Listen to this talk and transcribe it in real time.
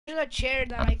There's a chair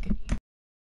that I could use.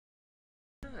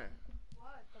 Yeah.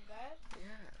 What, the bed?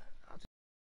 Yeah.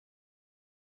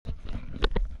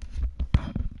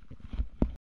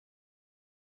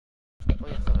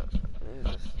 Wait, hold up. What is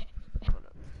this? Hold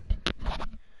up.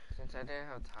 Since I didn't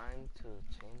have time to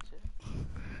change it,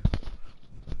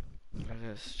 I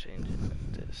just change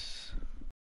it this.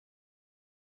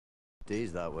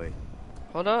 Days that way.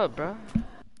 Hold up, bro.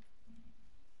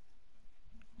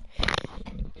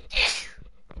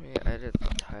 Let me edit the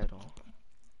title.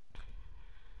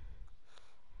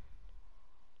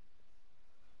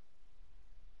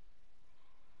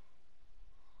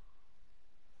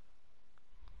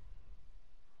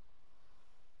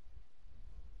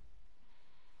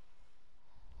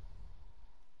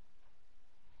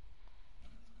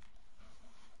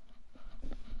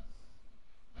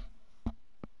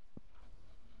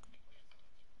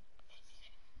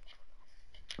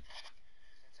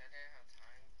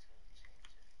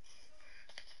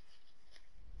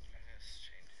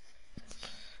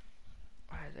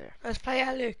 Right there. Let's play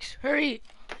Alex. Hurry.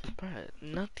 Bruh,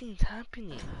 nothing's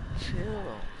happening.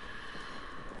 Chill.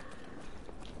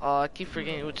 Oh, I keep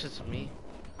forgetting which is me.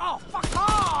 Oh, fuck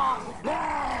off!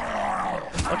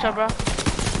 Watch out, bro.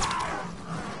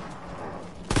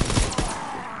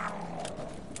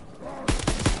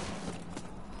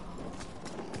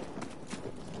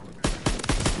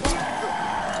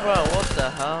 Bro, what the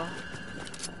hell?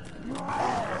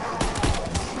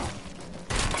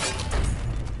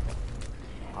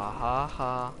 Ha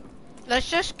ha. Let's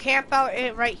just camp out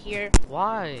it right here.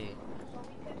 Why?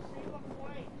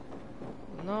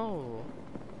 No.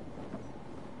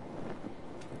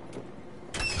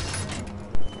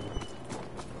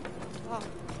 Oh,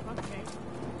 okay.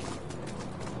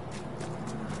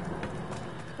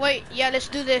 Wait, yeah, let's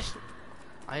do this.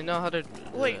 I know how to.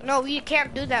 Wait, no, we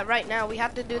can't do that right now. We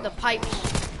have to do the pipes.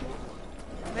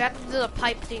 We have to do the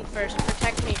pipe thing first.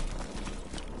 Protect me.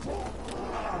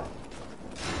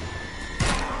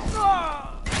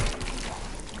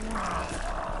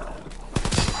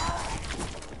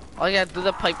 Oh yeah, do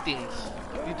the pipe things.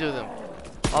 You do them.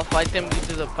 I'll fight them. You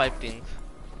do the pipe things.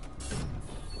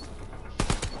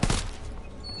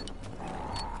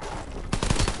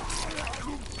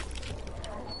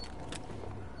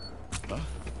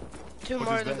 Two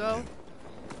more to go.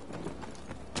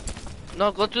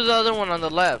 No, go to the other one on the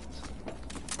left.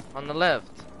 On the left.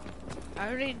 I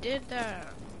already did that.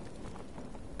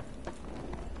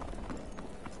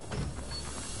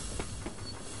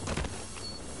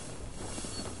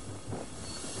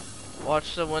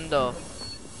 Watch the window.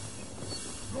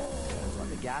 Well,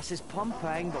 the gas is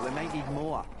pumping, but we might need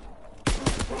more.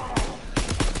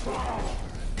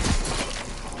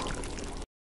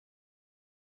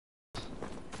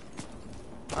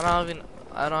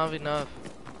 I don't have enough.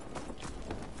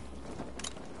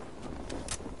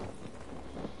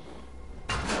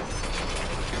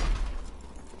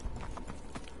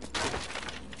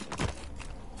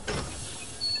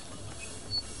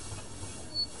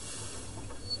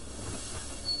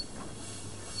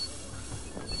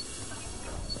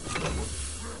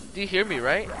 Do you hear me,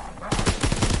 right?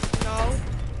 No.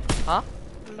 Huh?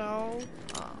 No.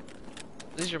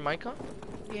 Is your mic on?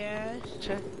 Yes.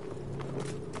 Check.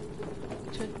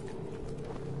 Check.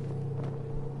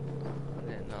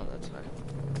 Okay, no, that's fine.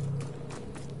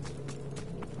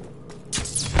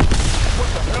 What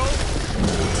the hell?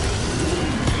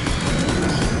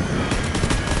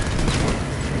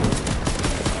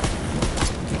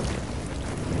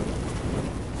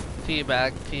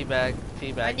 Teabag, teabag,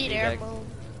 teabag, I need teabag. ammo.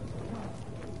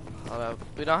 Hold up.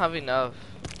 We don't have enough.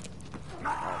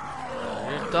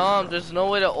 You're dumb. There's no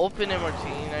way to open it,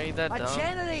 Martine. Are you that A dumb?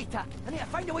 generator! I need to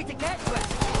find a way to get to it!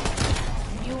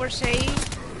 You were saying?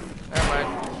 Never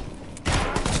mind.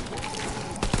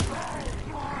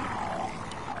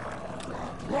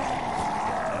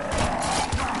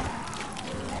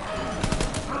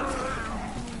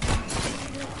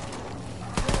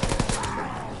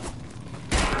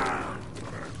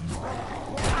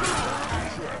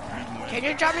 Can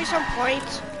you drop me some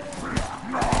points?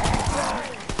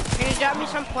 Can you drop me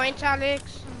some points,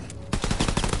 Alex?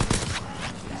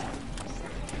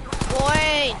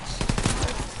 Points!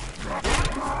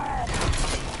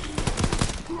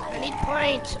 I need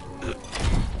points.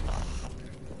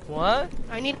 What?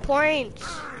 I need points.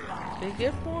 They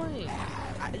get points.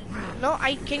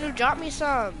 Can you drop me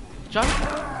some? Jump.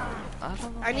 I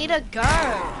don't know. I need a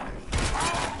gun.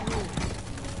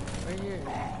 Right here.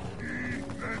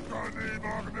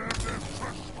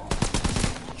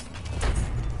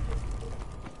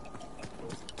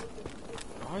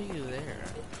 Are you there?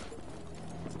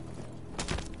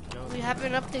 We have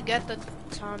enough to get the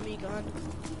Tommy gun.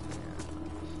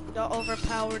 The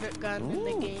overpowered gun in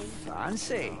the game.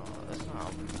 Fancy. Oh, that's not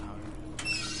overpowered.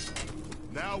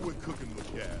 Now we're cooking with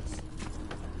gas.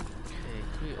 Okay,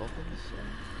 can we open this thing?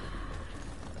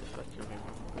 If I can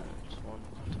remember just one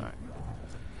time.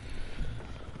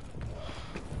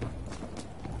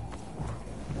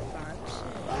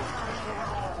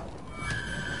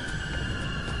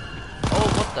 Oh,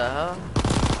 what the hell?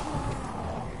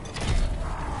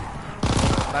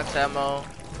 Max ammo.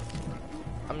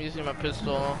 I'm using my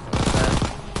pistol instead.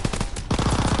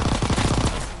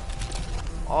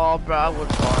 Oh, bro, I would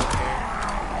fall in here.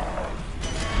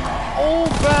 Oh,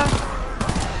 bro.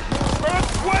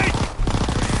 Wait!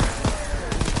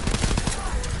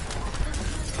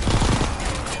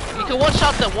 You can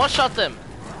one-shot them, one-shot them.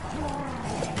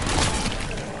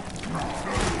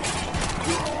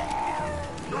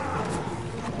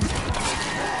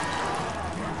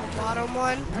 Bottom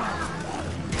one.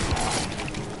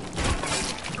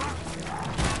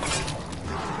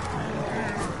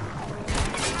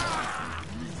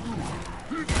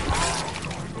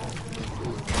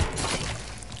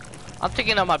 I'm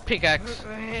taking out my pickaxe. Look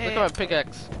at my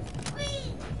pickaxe.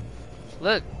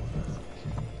 Look.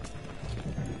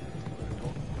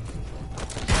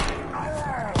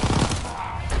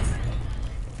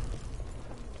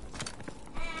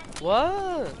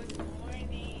 What?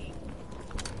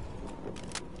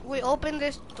 We open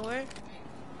this door.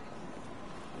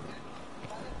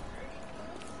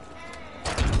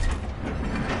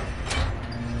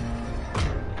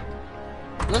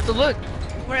 Look.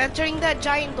 We're entering that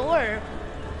giant door.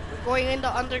 We're going in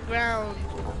the underground.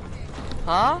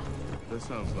 Huh? That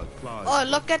sounds like flies. Oh,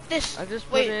 look at this. I just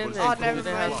put wait. it in there Oh, 'cause we never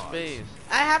didn't mind. have space.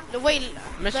 I have to wait.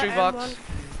 Mystery the box.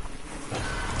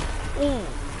 M1. Ooh.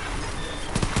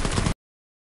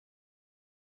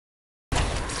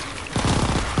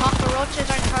 Cockroaches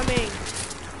are coming.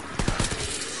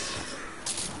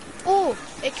 Ooh,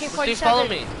 AK-47. Steve, follow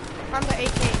me. On the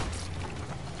AK.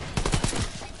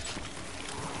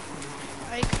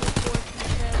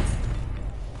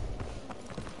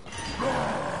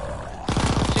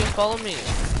 AK-47. Steve, follow me.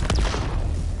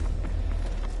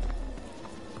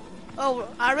 Oh,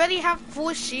 I already have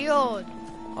full shield.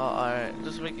 Oh, alright.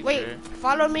 Just making Wait, sure.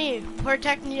 follow me.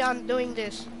 Protect me on doing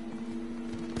this.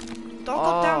 Don't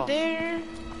go down there.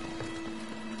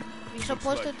 You're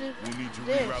supposed to do we need to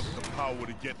this. reroute the power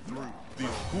to get through. These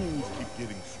ghouls keep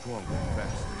getting stronger and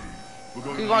faster. We're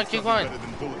going Keep to going, need keep something going. better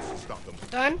than bullets to stop them.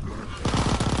 Done?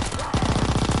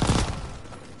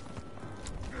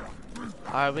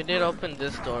 Alright, we need to open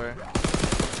this door.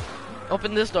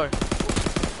 Open this door.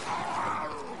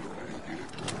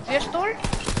 This door?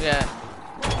 Yeah.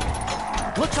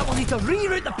 Looks like we'll need to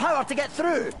reroute the power to get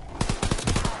through.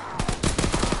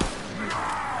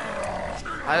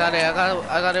 I got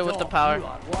it with the power. You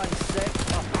are one sec.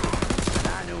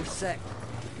 Nano sec.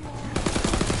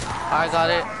 I got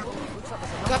it.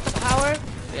 Got the power?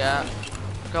 Yeah.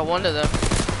 Got one of them.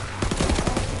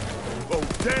 Oh,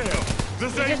 damn!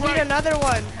 This We ain't just need right! another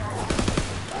one.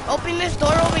 Open this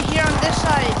door over here on this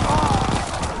side.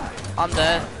 I'm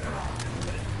dead.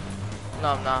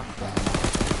 No, I'm not.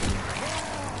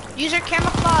 Use your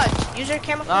camouflage. Use your No,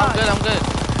 camouflage. I'm good, I'm good.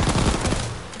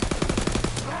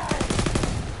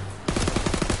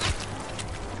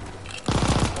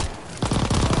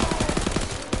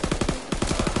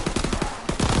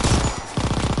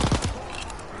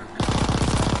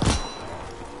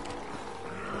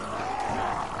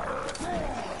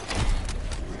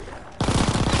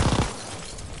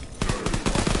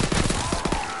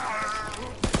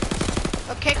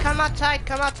 Okay, come outside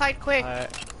quick.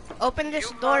 Alright. Open this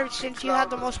door since you have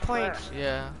the most points.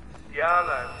 Yeah. The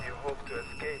island you hope to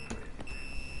escape.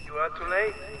 You are too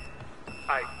late.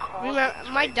 I called Remember,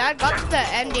 my dad got to the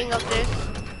ending of this,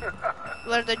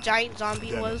 where the giant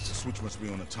zombie Damn it, the was. switch must be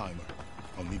on a timer.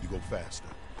 I'll need to go faster.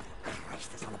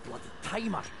 Christ, it's on a bloody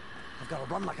timer. I've got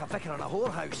to run like a vicar in a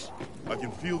whorehouse. I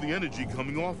can feel the energy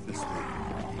coming off this thing.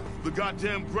 The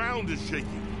goddamn ground is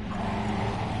shaking.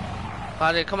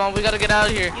 Got it. Come on, we gotta get out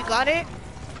of here. You got it?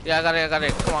 Yeah, I got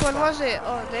it. Come Which on. one was it?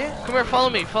 Oh, this? Come here,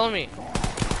 follow me.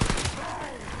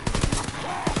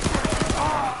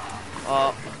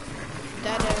 Oh,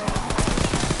 Dead end.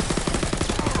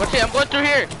 what's it? I'm going through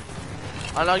here.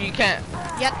 Oh no, you can't.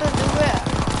 You have to do it.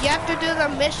 You have to do the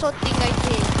missile thing, I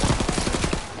think.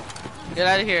 Get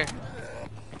out of here.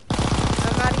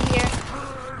 I'm out of here.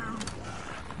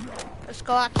 Let's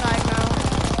go outside now.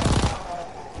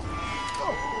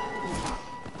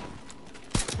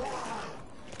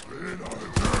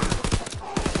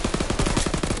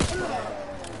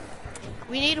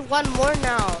 We need one more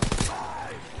now.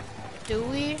 Do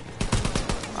we?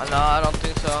 No, I don't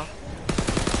think so.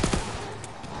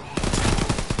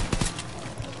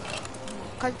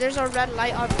 Cause there's a red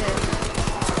light on this.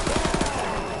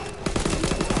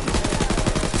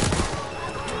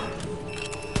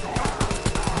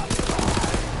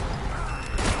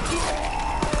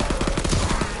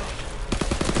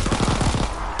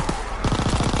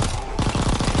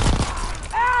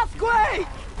 Earthquake!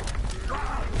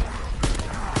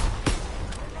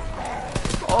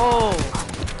 Oh!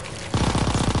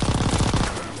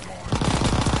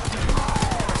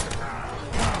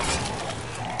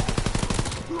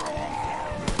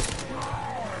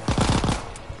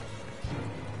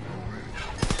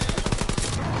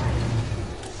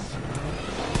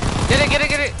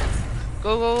 Get it!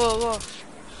 Go!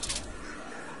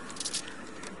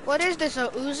 What is this, a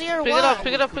Uzi or Pick what?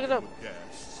 it up. Gas.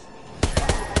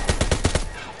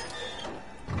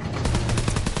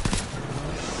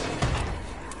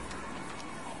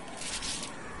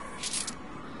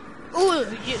 Ooh,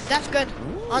 that's good.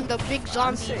 On the big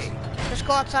zombies. Let's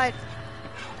go outside.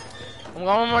 I'm going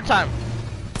one more time.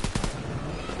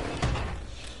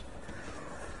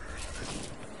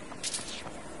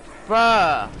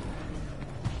 Bruh.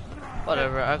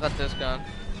 Whatever, I got this gun.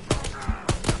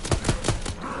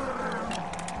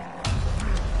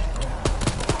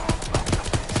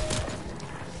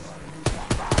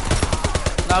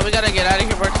 Now we gotta get out of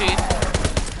here, Martin.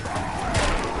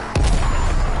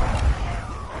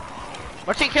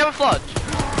 Martin, camouflage.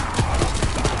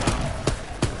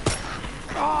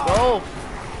 Go.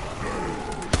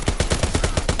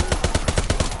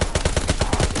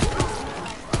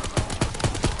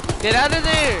 Get out of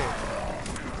there.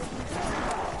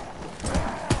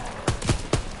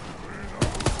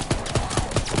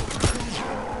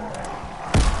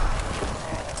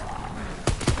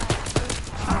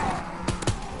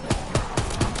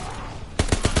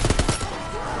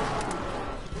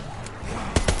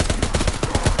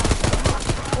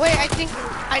 Wait, I think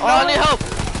I know. Oh, I need help.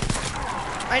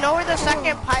 I know where the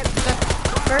second pipe, the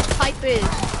first pipe is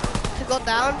to go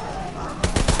down.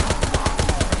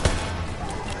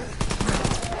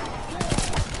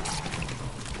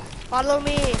 Follow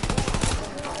me.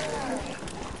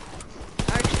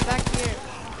 Archie, back here.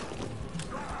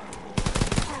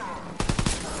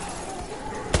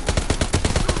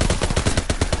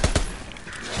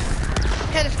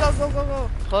 Okay, let's go.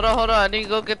 Hold on. I need to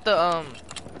go get the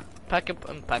packet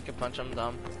punch. I'm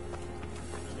dumb.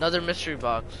 Another mystery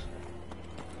box.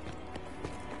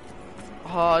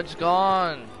 Oh, it's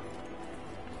gone.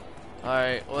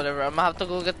 Alright, whatever. I'm gonna have to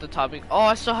go get the Tommy. Oh,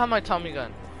 I still have my Tommy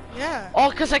gun. Yeah. Oh,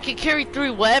 cause I can carry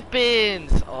 3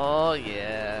 weapons. Oh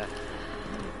yeah.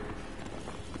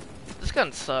 This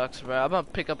gun sucks, bro. I'm gonna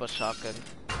pick up a shotgun.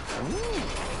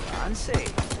 Fancy.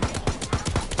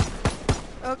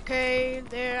 Okay,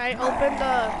 there. I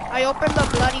opened the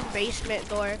bloody basement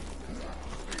door.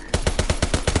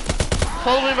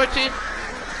 Follow me, Martin.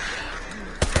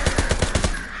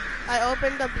 I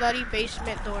opened the bloody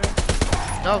basement door.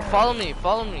 No, follow me,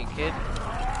 kid.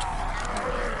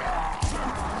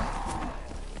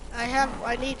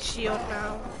 I need shield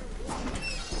now.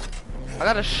 I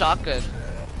got a shotgun.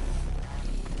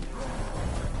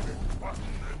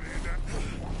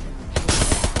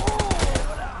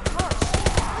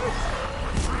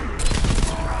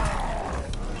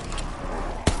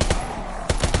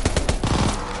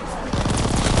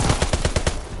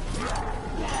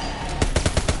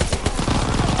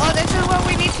 Oh, this is where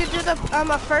we need to do the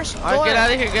first door. Alright, get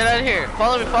out of here.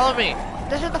 Follow me.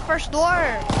 This is the first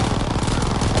door.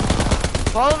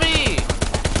 Follow me. I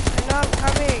know I'm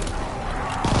coming.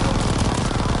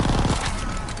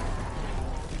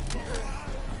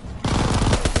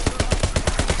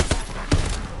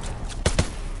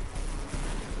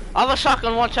 I have a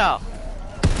shotgun, watch out.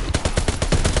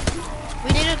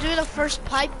 We need to do the first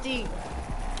pipe thing.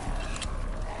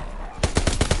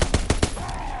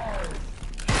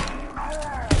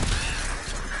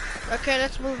 Okay,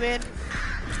 let's move in.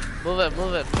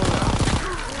 Move it.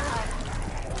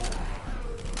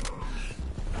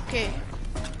 Okay.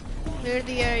 Clear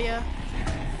the area.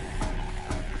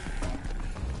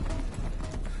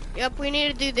 Yep, we need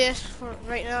to do this for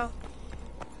right now.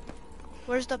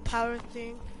 Where's the power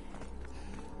thing?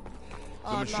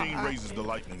 The machine raises the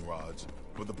lightning rods,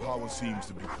 but the power seems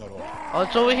to be cut off. Oh,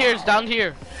 it's over here. It's down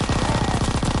here.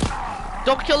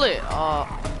 Don't kill it. Oh,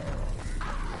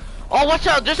 watch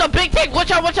out. There's a big tank.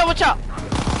 Watch out. Shoot the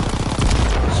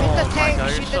tank. God,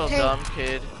 Shoot you're the so tank. dumb,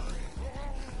 kid.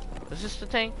 Is this the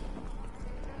tank?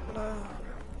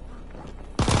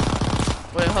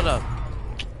 Wait, hold up.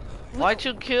 Why'd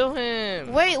you kill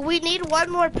him? Wait, we need one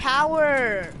more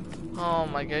power. Oh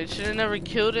my god, you should have never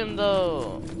killed him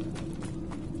though.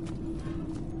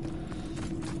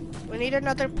 We need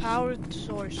another power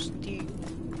source, Steve.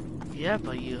 Yeah,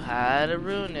 but you had to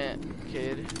ruin it,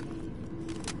 kid.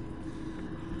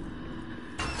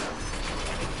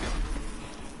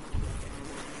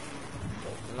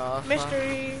 No, it's not.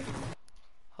 Mystery.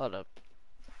 Hold up.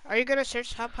 Are you gonna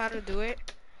search up how to do it?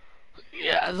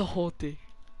 Yeah, the whole thing.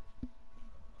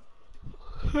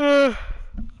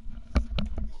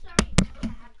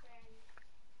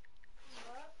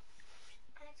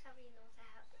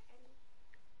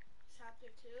 Chapter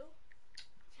 2?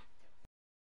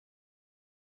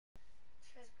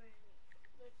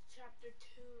 Chapter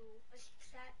 2.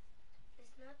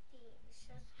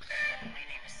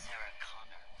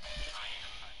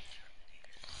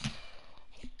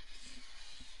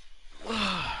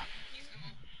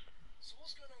 So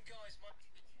what's going on, guys?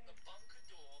 The bunker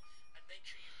door, and make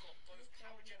sure you've got both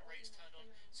power generators turned on,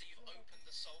 so you've opened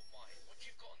the salt mine. Once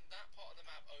you've gotten that part of the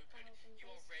map open, you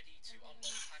are ready to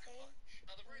unlock Pack-a-Punch.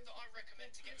 Now, the route that I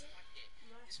recommend to get to Pack-It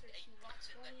is a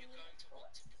button that you're going to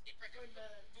want to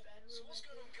So what's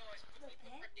going on, guys? A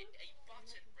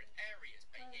button for an area is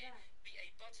be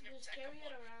a button of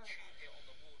Pack-a-Punch here on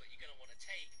the wall that you're going to want to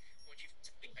take once you've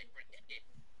it.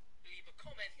 Leave a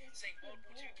comment saying World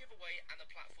War II giveaway and the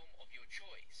platform of your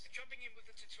choice. Jumping in with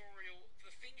the tutorial,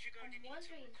 the things you're going to need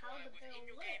to require within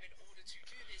your game in order to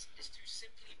do this is to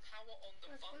simply power on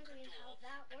the bunker door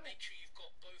and make sure you've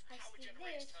got both power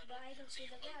generators turned on so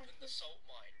you've opened the salt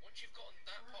mine. Once you've gotten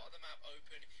that part of the map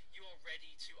open, you are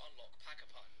ready to unlock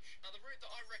Pack-a-Punch. Now the route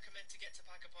that I recommend to get to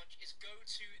Pack-a-Punch is go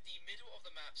to the middle of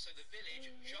the map, so the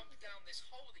village, jump down this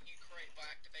hole that you create by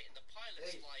activating the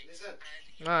pilot's light,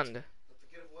 And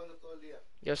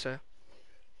yes, sir.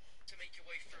 to make your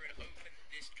way through and open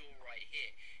this door right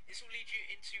here. This will lead you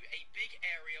into a big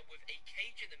area with a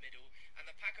cage in the middle, and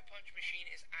the Pack-a-Punch machine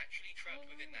is actually trapped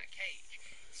within that cage.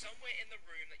 Somewhere in the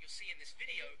room that you'll see in this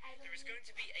video, there is going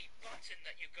to be a button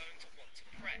that you're going to want to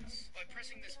press. By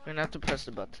pressing this We're gonna have to press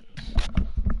the buttons.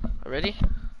 Ready?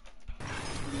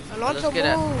 Alonso,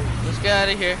 Let's get out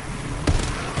of here.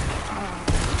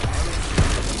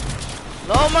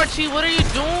 No, Marty, what are you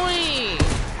doing?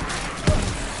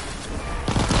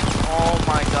 Oh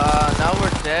my god, now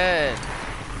we're dead.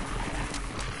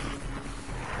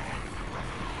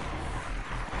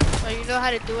 Oh, you know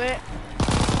how to do it?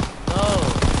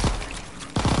 No.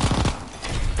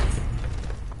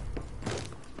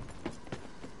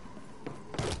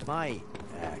 My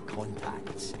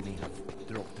contacts may have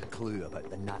dropped a clue about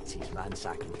the Nazis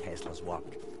ransacking Tesla's work,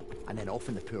 and then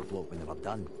often the poor bloke when they were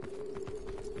done.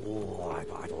 Oh,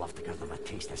 I'd love to give them a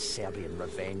taste of Serbian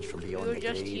revenge from beyond We were the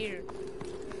just grave. here.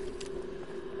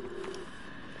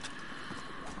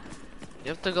 You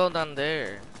have to go down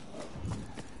there.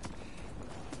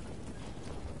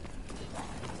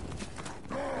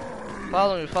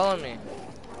 Follow me, follow me.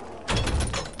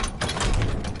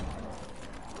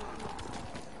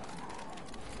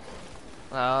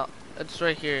 It's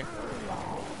right here.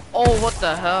 Oh, what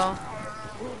the hell?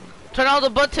 Turn all the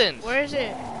buttons. Where is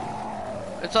it?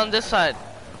 It's on this side.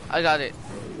 I got it.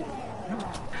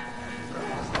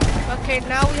 Okay,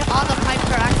 now we all the pipes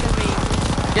are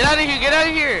activated. Get out of here, get out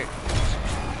of here.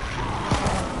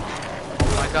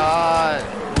 Oh my god.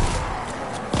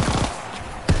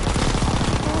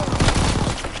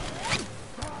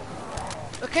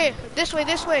 Okay, this way,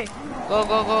 this way. Go,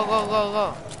 go, go, go, go,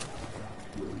 go.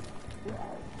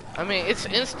 I mean, it's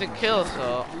instant kill,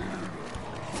 so.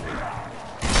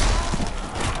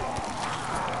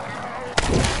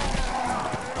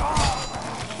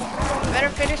 Better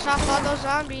finish off all those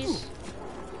zombies.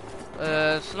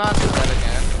 Let's not do that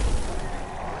again.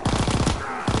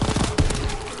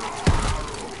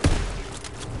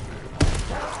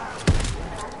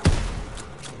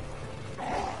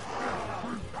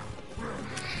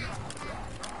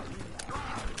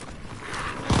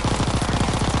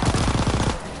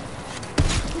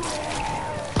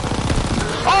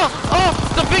 Oh,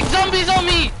 the big zombies on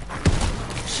me!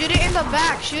 Shoot it in the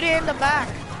back, shoot it in the back.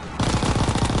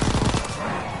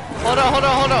 Hold on, hold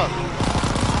on, hold on.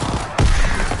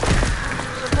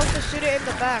 You're supposed to shoot it in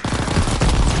the back.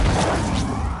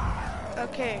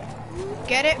 Okay.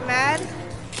 Get it, man?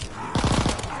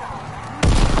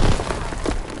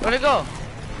 Where'd it go?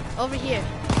 Over here.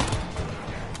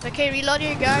 Okay, reload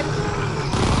your gun.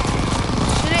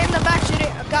 Shoot it in the back, shoot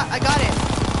it. I got it.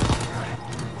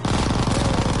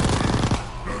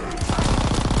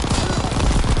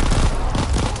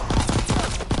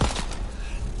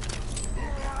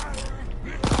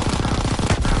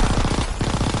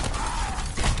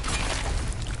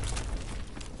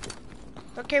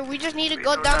 Okay, we just need to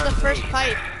go down the first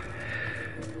pipe.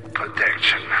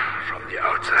 protection from the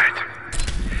outside.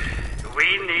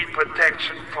 We need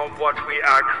protection from what we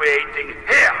are creating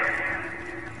here.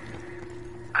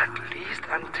 At least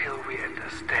until we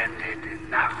understand it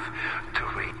enough to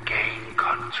regain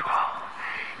control.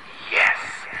 Yes,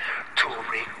 to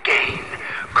regain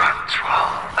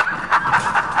control.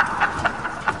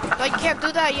 No, you can't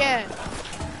do that yet.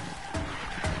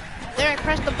 There, I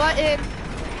pressed the button.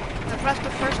 I pressed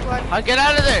the first one. I'll get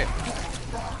out of there.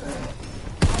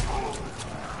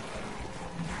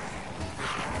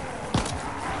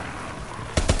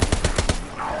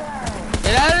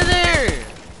 Get out of there.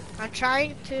 I'm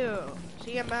trying to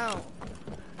see him out.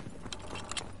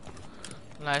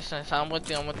 Nice, nice. I'm with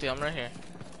you. I'm with you. I'm right here.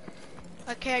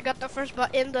 Okay, I got the first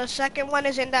button. The second one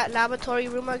is in that laboratory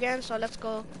room again, so let's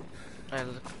go. Alright,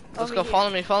 let's Over go. here. Follow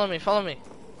me. Follow me. Follow me.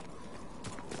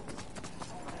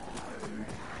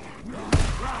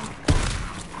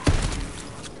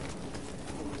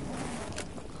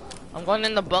 I'm going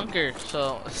in the bunker,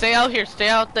 so stay out here. Stay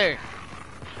out there.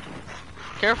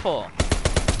 Careful.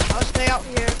 I'll stay out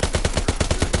here.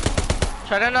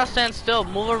 Try to not stand still.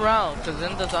 Move around, because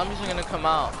then the zombies are gonna come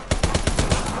out.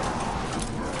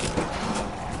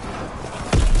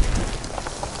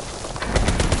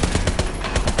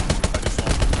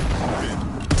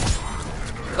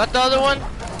 Got the other one?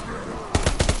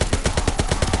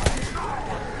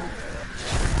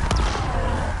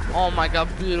 Oh my god,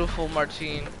 beautiful,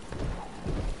 Martine.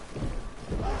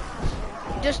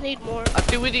 Just need more. I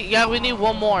think we need, yeah, we need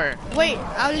one more. Wait,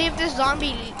 I'll leave this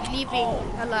zombie leaving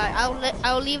alive.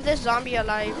 I'll leave this zombie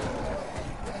alive.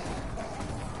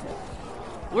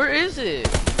 Where is it?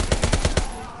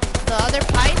 The other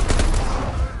pipe.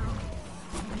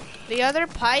 The other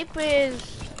pipe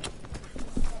is.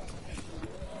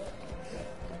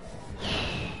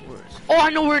 Oh,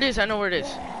 I know where it is. I know where it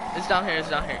is. It's down here. It's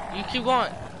down here. You keep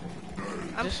going.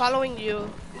 I'm following you.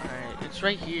 Alright, it's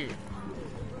right here.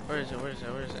 Where is it? Where is it?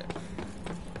 Where is it?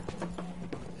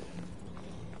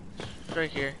 It's right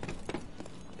here.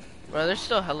 Bro, there's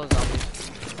still hella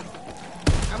zombies.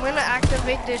 I'm gonna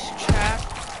activate this trap.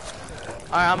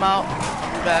 Alright, I'm out.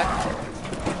 I'm back.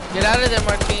 Get out of there,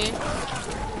 Martine.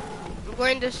 I'm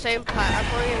going the same pipe.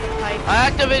 I'm going in the pipe. I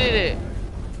activated it.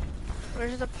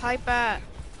 Where's the pipe at?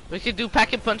 We can do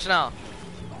pack and punch now.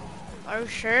 Are you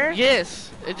sure? Yes.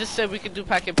 It just said we could do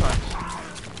pack and punch.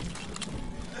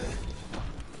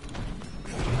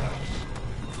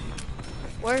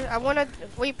 Where? I wanna.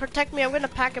 Wait, protect me. I'm gonna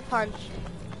pack a punch.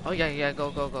 Oh yeah, yeah.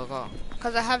 Go, go, go, go.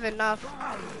 Cause I have enough.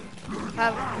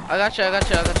 I got you. I got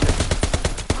you. I got you.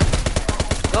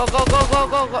 Go, go, go, go,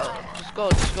 go, go. Just go.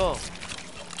 Just go.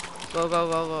 Go, go,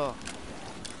 go, go.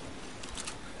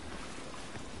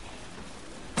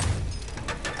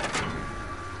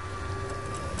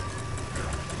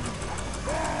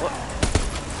 What?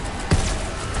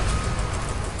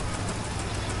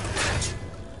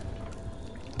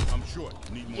 I'm short.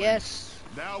 Need more. Yes.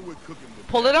 Now we're cooking with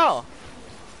Pull it out.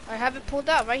 I have it pulled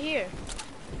out right here.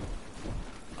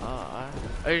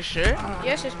 Are you sure?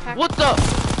 Yes, it's packed. What the?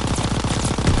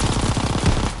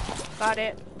 Got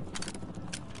it.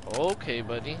 Okay,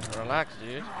 buddy. Relax,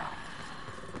 dude.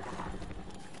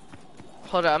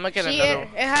 Hold on, I'm gonna get See another it?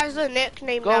 It has the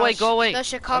nickname. Go now. away, go away. The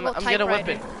Chicago I'm gonna whip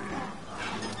typewriter. it.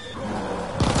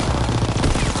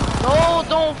 No,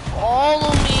 don't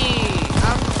follow me.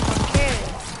 I'm okay.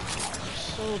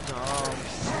 So dumb.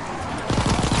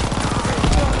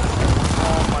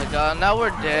 Oh my god, now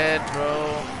we're dead,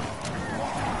 bro.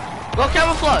 Go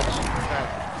camouflage. Okay.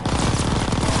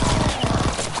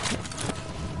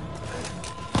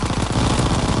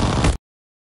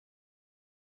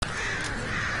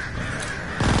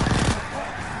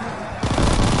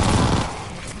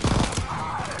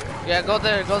 Yeah, go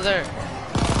there, go there.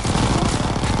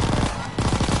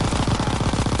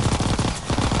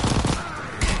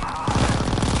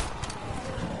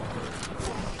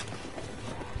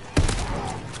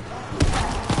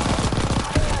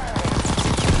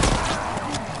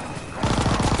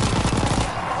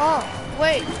 Oh,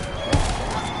 wait.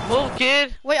 Move,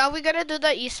 kid. Wait, are we gonna do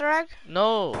the Easter egg?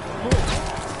 No. Move.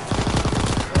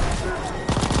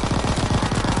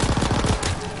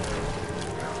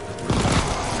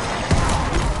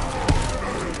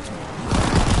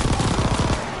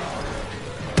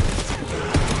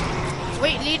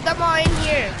 Wait, lead them all in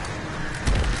here.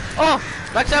 Oh,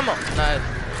 max ammo. Nice.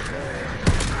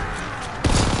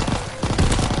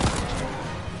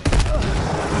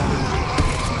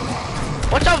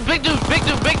 Watch out, big dude, big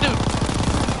dude, big dude.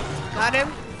 Got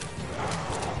him.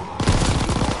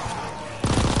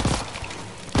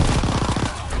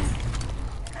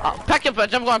 Pack and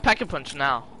punch. I'm going pack and punch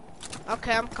now.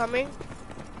 Okay, I'm coming.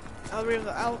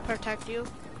 I'll protect you.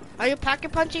 Are you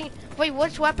packet punching? Wait,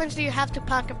 which weapons do you have to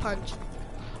packet punch?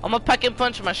 I'm gonna pack and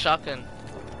punch my shotgun.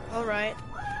 Alright.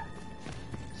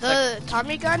 The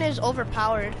Tommy gun is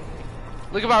overpowered.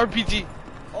 Look at my RPG.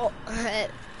 Oh,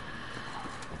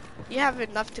 you have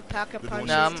enough to packet punch.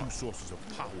 Nah, Two sources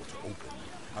of power to open.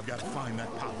 I've got to find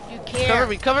that power. You can't. cover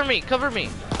me, cover me, cover me.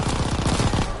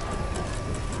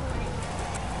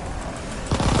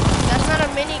 That's not a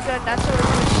minigun, that's a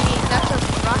machine. That's a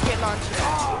rocket launcher.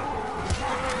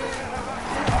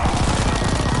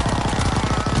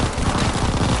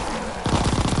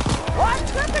 What?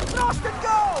 Let the bastard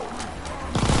go!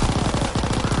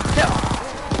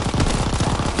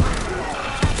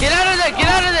 Get out of there, get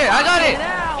out of there. I got it.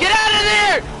 Get out of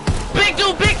there. Big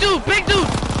dude, big dude, big dude.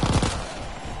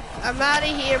 I'm out of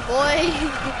here, boy.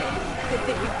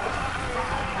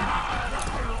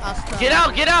 Get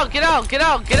out, get out, get out, get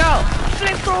out, get out.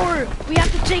 Flamethrower! We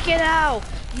have to take it out!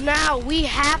 Now, we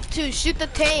have to shoot the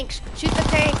tanks! Shoot the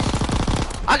tanks!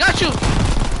 I got you.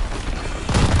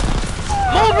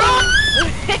 Move, run!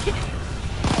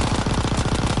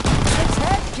 Its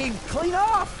head came clean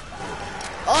off!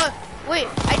 Oh, wait,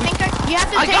 I think you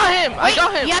have to I take... got him, I wait,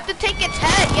 got him. You have to take its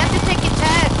head! You have to take its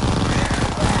head!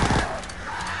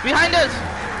 Behind us.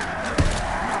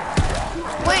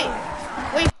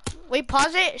 Wait,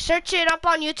 pause it. Search it up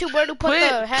on YouTube where to put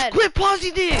the head. Quit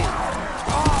pausing it.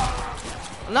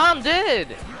 Now I'm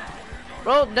dead.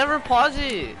 Bro, never pause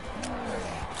it.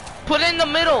 Put it in the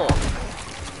middle.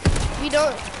 We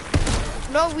don't...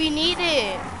 No, we need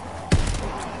it.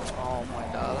 Oh my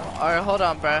god. Alright, hold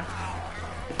on, bruh.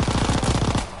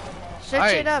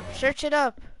 Search it up. Search it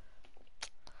up.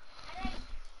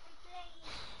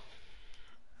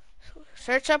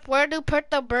 Search up where to put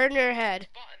the burner head.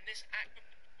 Button this act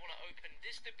want to open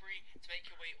this debris to make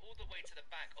your way all the way to the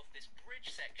back of this bridge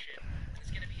section. And there's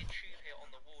going to be a tube here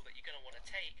on the wall that you're going to want to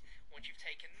take. Once you've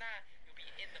taken that, you'll be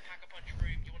in the pack-a-punch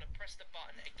room. You want to press the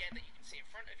button again that you can see in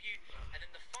front of you. And then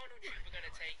the final tube we're going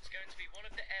to take is going to be one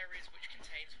of the areas which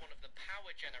contains one of the power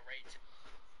generators.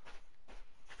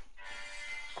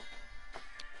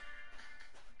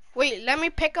 Wait, let me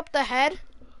pick up the head.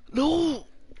 No.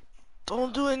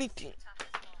 Don't do anything.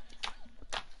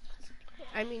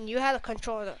 I mean, you have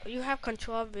control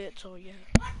of it, so yeah.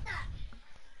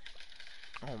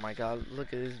 Oh my god,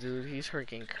 look at this dude. He's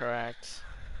freaking cracked.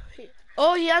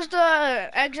 Oh, he has the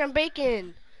eggs and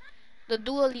bacon. The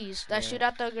dualies that shoot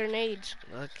out the grenades.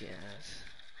 Look at this.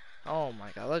 Oh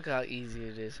my god, look how easy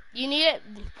it is. You need it.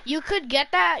 You could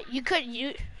get that. You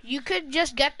could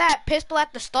just get that pistol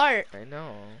at the start. I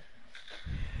know.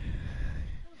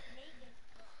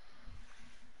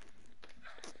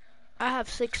 I have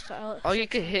 6. Oh, you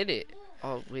can hit it.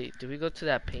 Oh wait, did we go to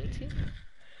that painting?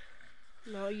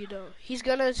 No, you don't. He's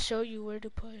gonna show you where to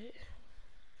put it.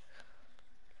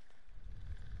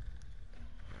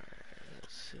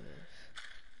 Let's see this.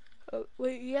 Oh,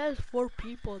 wait, he has 4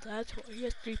 people. That's why. He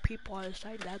has 3 people on his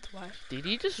side. That's why. Did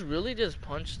he just really just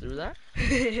punch through that?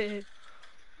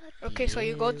 Okay, so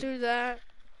you go through that.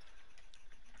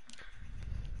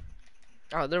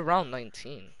 Oh, they're round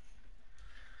 19.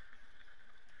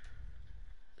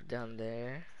 Down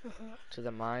there to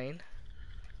the mine.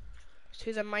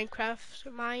 To the Minecraft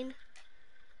mine.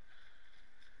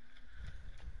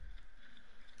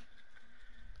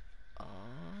 Oh.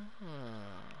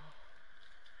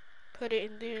 Put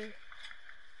it in there.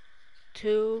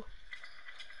 2,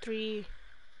 3.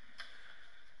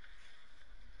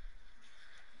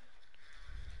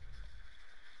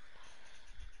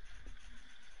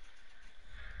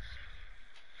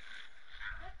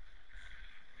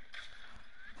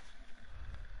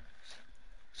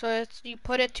 So it's, you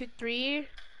put it to 3.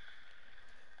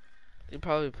 You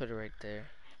probably put it right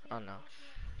there. Oh no.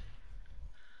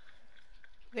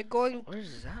 They're going.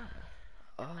 Where's that?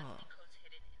 Oh.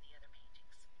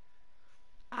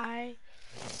 I.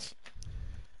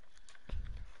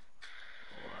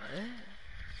 What?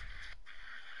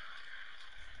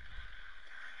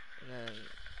 And then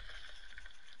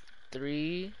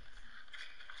 3,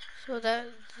 So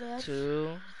that's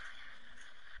 2.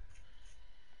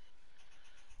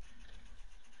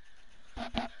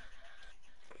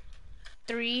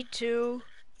 3, 2.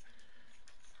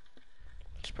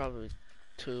 It's probably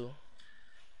 2,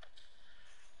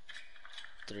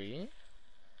 3.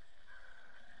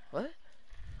 What?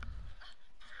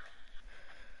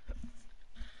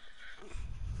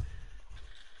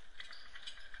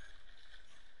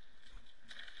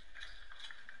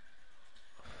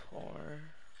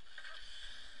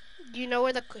 Do you know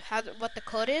where what the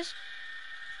code is?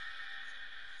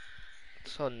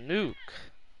 So nuke.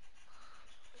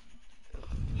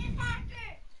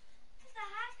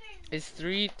 It's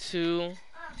 3, 2,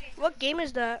 What game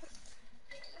is that?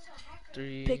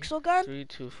 3, Pixel gun? 3,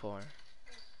 2, 4.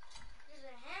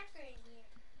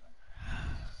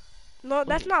 No,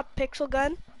 that's not Pixel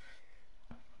gun.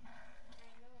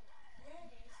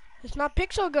 It's not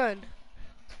Pixel gun.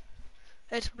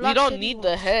 It's We Block don't City need the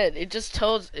Walls. head. It just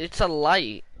tells it's a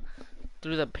light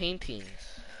through the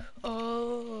paintings.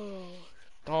 Oh.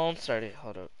 Don't start it.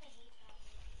 Hold up.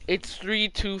 It's 3,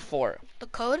 2, 4. The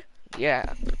code?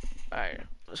 Yeah. Alright.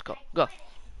 Let's go. Go.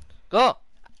 Go.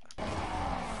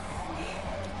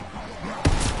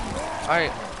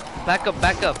 Alright. Back up.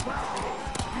 Back up.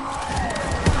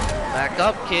 Back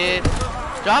up, kid.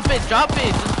 Drop it. Drop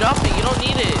it. Just drop it. You don't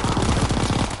need it.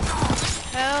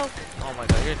 Help. Oh my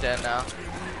god. You're dead now.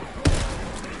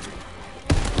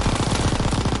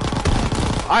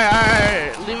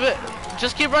 Alright. Leave it.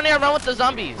 Just keep running around with the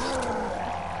zombies.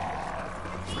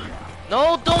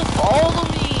 No, don't follow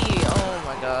me! Oh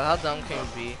my god, how dumb can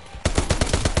you be?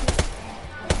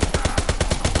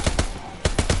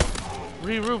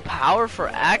 Reroute power for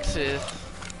axis.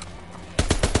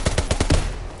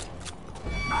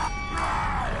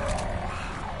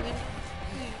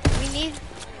 We need.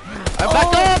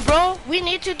 Alright, back up, bro! We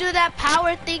need to do that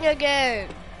power thing again.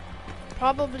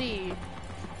 Probably.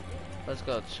 Let's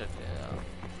go check it out.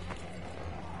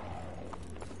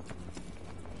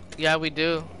 Yeah, we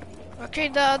do. Okay,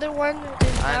 the other one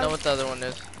is I know down. what the other one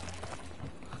is.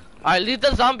 Alright, leave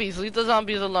the zombies. Leave the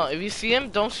zombies alone. If you see him,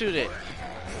 don't shoot it.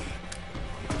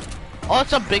 Oh,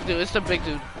 it's a big dude. It's a big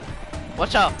dude.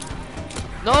 Watch out.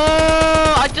 No!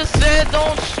 I just said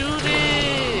don't shoot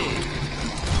it!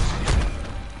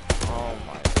 Oh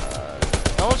my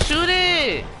god. Don't shoot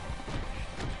it!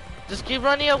 Just keep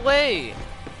running away.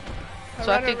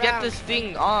 So I run can get around. this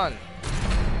thing on.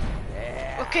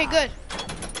 Okay, good.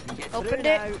 Get Opened through it.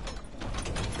 now.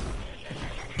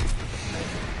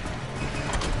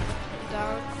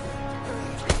 Down.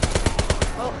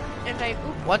 Oh, and I.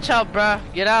 Oop. Watch out, bruh.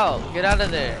 Get out. Get out of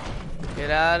there.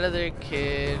 Get out of there,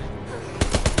 kid.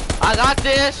 I got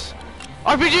this.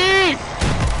 RPG!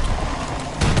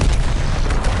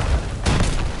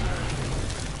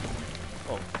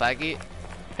 Oh, faggot.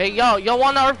 Hey, y'all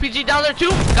want an RPG down there too?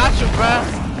 Got you,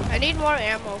 bruh. I need more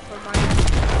ammo for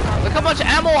mine. Look how much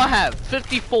ammo I have.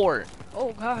 54.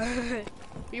 Oh god.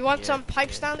 You want Yeah, some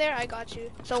pipes yeah. down there? I got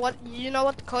you. So what? You know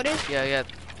what the code is? Yeah.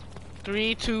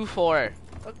 3, 2, 4.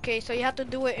 Okay, so you have to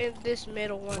do it in this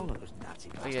middle Oh, one. no, it was Nazi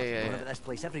Oh, bastards. yeah. Remember this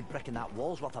place, every brick in that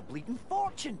wall's worth a bleeding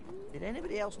fortune. Did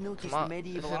anybody else notice Come on, the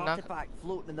medieval is it not- artifact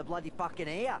floating in the bloody fucking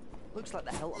air? Looks like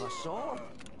the hilt of a sword.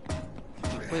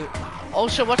 Wait. Oh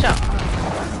shit, watch out.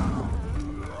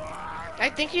 I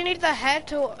think you need the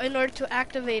head in order to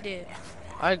activate it.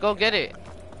 Alright, go get it.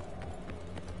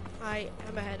 I'm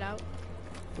gonna head out.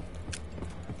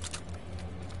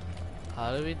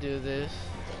 How do we do this?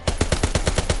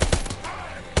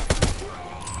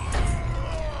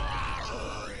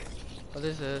 What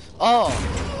is this? Oh!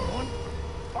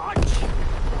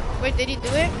 Wait, did he do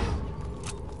it?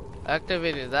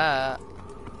 Activated that.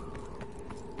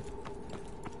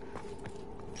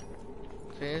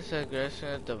 Change the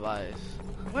aggression device.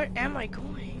 Where am I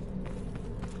going?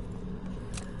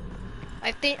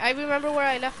 I remember where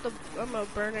I left the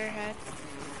burner head.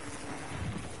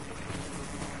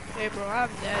 Hey bro, I'm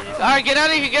dead. Alright, get out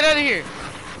of here, get out of here!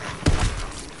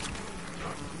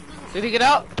 Did he get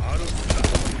out?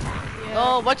 Yeah,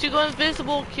 No, what you going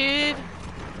invisible, kid?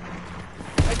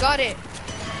 I got it.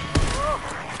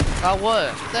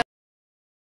 What?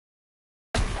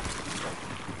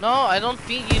 No, I don't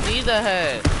think you need the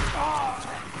head.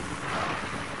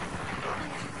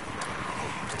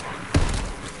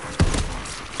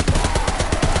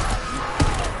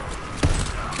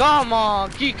 Come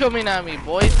on, keep coming at me,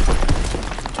 boys.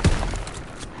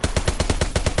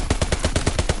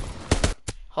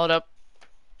 Hold up.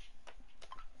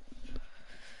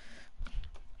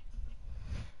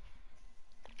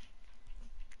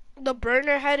 The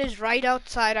burner head is right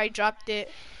outside. I dropped it.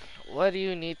 What do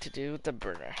you need to do with the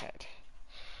burner head?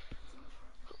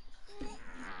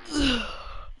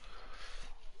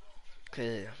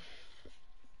 Okay.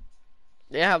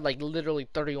 They have like literally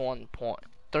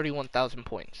 31,000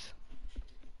 points.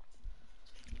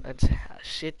 That's a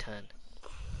shit ton.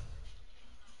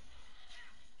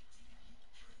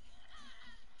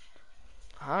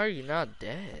 How are you not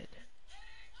dead?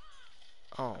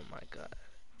 Oh my god.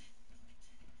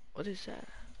 What is that?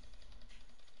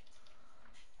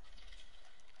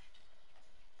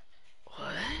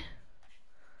 What?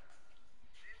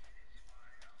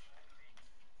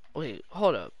 Wait,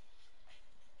 hold up.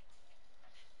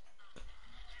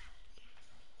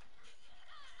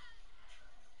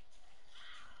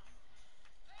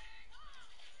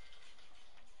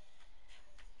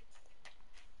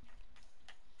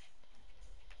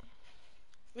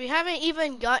 We haven't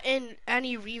even gotten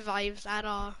any revives at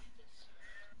all.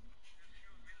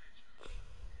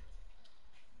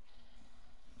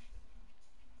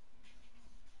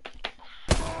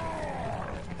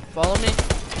 Follow me.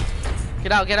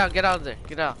 Get out, get out, get out of there.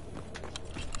 Get out.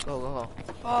 Go, go, go.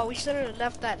 Oh, we should have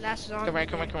left that last zombie. Come here,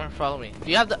 come here, come here. Follow me. Do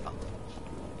you have the...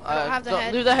 I don't have the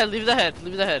head. Leave the head, leave the head,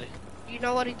 leave the head. You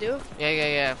know what he do? Yeah, yeah,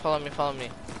 yeah. Follow me, follow me.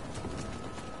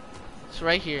 It's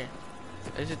right here.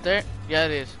 Is it there? Yeah,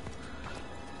 it is.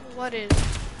 What is?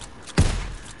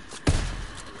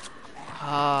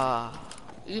 Ah.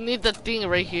 You need the thing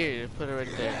right here. Put it right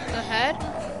there. The head?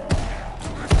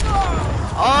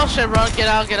 Oh shit, run, get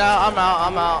out, get out. I'm out,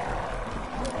 I'm out.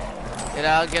 Get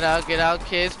out, get out, get out,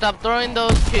 kid. Stop throwing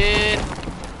those, kid.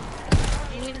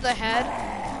 You need the head?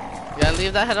 Yeah,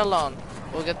 leave that head alone.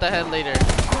 We'll get the head later.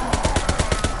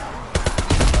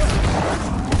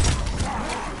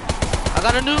 I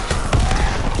got a nuke.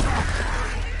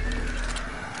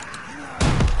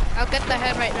 I'll get the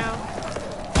head right now.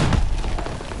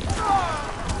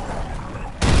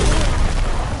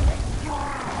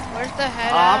 Where's the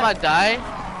head? I'm gonna die.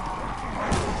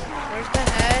 Where's the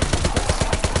head?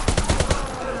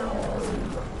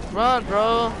 Run,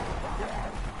 bro.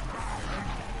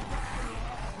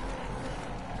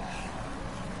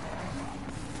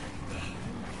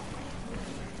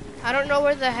 I don't know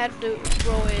where the head bro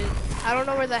is. I don't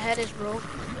know where the head is, bro.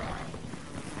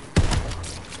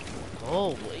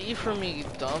 Go away from me, you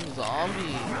dumb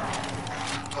zombie.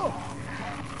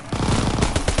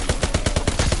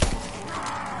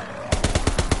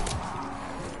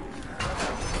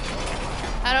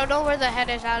 I don't know where the head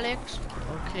is, Alex.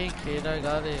 Okay, kid, I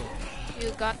got it.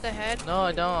 You got the head? No,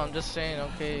 I don't. I'm just saying,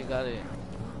 okay, you got it.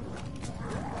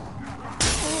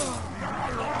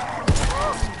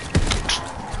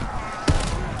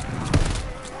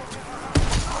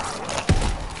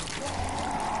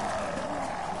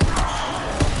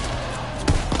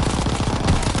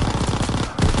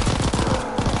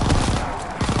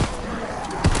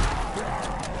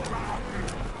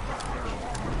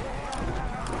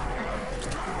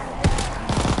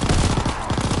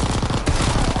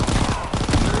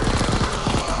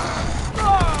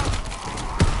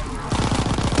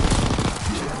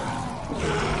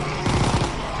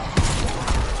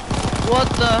 What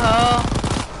the hell?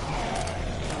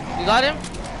 You got him?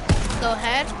 The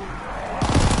head?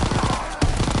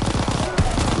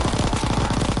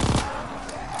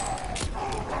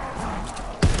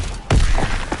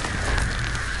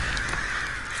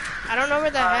 I don't know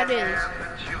where the head is.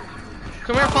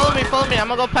 Come here, follow me, follow me. I'm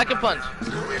gonna go pack a punch.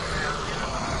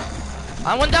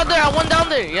 I went down there, I went down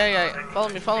there. Yeah, yeah. Follow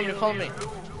me, follow me, follow me.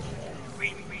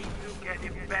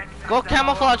 Go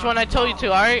camouflage when I tell you to,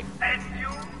 alright? And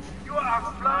you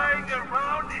are flying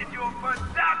around in your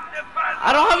productive.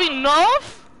 I don't have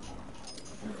enough?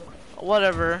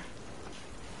 Whatever.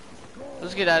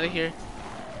 Let's get out of here.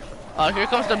 Oh, here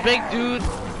comes the big dude.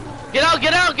 Get out,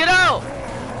 get out, get out!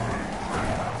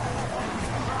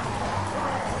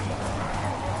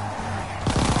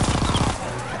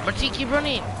 Martin, keep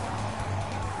running.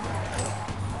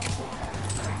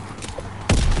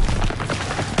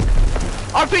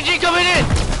 RPG coming in!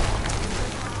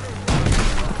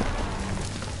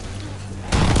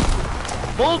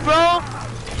 Move, bro!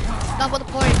 Double the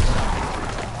points.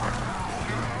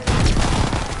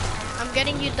 I'm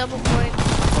getting you double points.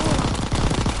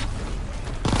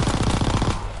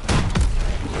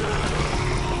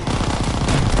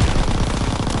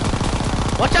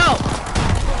 Watch out!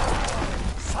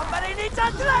 Somebody needs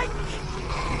a drink!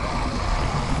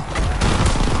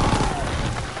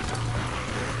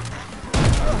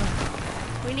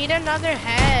 We need another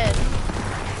head.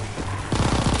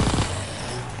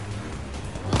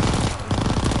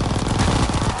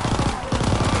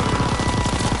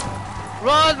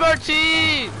 Run,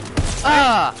 Martin!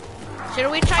 Ah!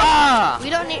 Should we try? Ah! We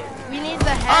don't need. We need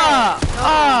the head. Ah! No,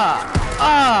 Ah!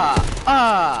 Ah!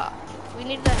 Ah! we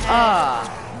need the head. Ah!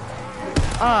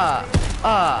 Ah!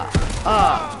 Ah!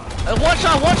 Ah! One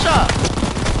shot! One shot!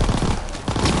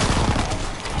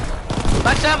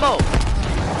 Max ammo!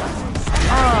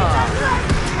 Ah!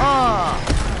 Ah!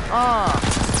 Ah!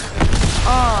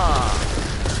 Ah!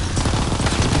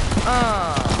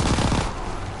 Ah!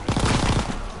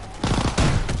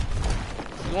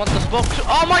 You want the smoke too?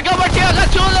 Oh my god, Martin, I got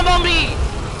two of them on me!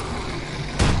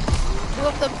 Two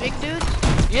of the big dudes.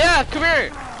 Yeah, come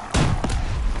here!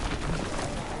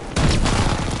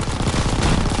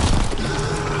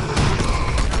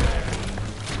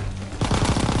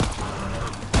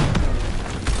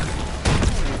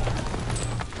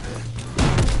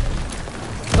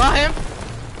 Got him?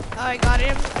 Oh, I got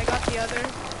him. I got the other.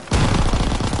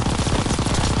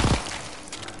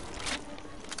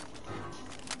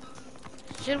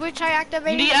 Should we try You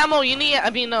activating? need ammo. You need,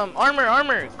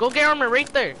 armor. Go get armor right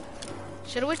there.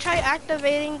 Should we try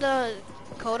activating the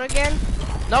code again?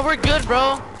 No, we're good,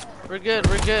 bro. We're good.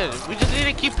 We just need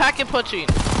to keep packet punching.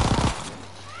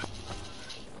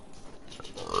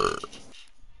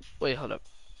 Wait, hold up.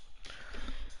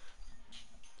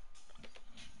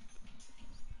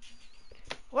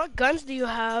 What guns do you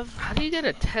have? How do you get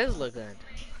a Tesla gun?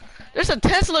 There's a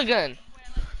Tesla gun.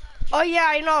 Oh yeah,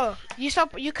 I know.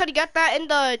 You could get that in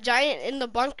the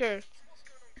bunker.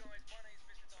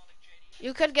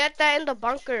 You could get that in the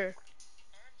bunker.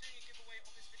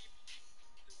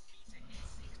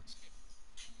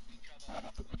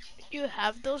 You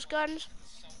have those guns?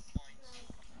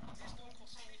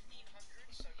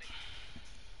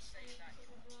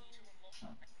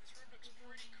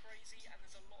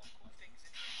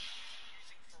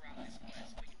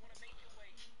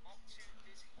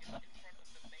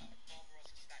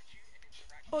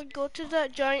 Oh, go to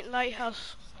that giant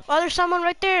lighthouse. Oh, there's someone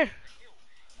right there.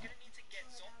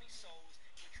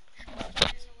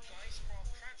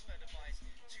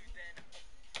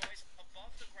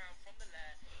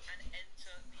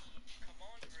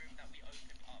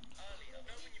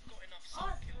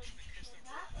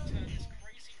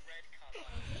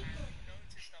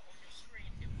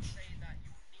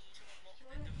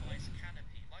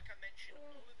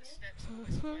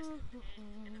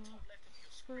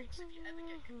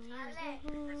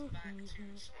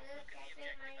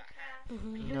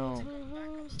 No.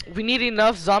 We need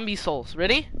enough zombie souls.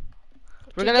 Ready?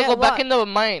 We're To gonna get go back what? in the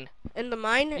mine. In the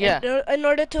mine? Yeah. In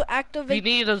order to We activate.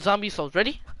 need the zombie souls.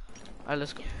 Ready? Alright,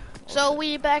 let's go. So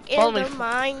we back Follow in me. the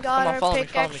mine, Come got on, our follow me,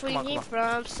 pickaxe follow me. Come on, swinging come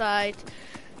from side.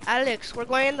 Alex, we're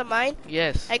going in the mine.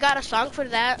 Yes. I got a song for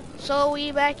that. So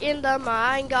we back in the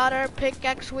mine, got our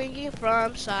pickaxe swinging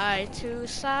from side to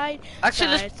side.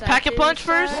 Actually, side, let's side pack a to punch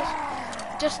first.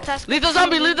 side. Just test. Leave the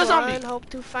zombie, leave the zombie. Hope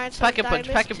to find some Pack a punch,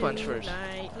 diamonds pack a punch first.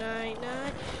 tonight,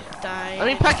 night. I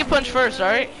mean, pack a punch first,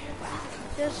 alright?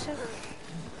 Just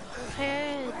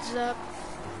heads up.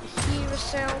 Hear a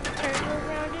sound, turn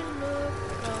around and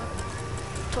look up.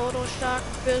 Total shock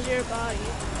fills your body.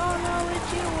 Oh no,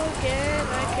 it's you again.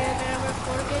 I can never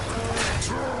forget.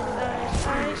 Oh,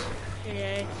 nice.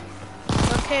 Yeah.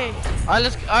 Okay.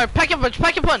 Alright, pack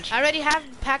a punch. I already have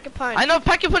pack a punch. I know,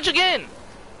 pack a punch again.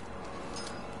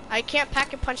 I can't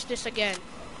pack a punch this again.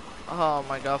 Oh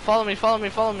my god, follow me.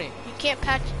 You can't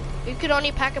pack. You could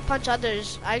only pack a punch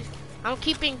others. I'm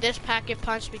keeping this pack a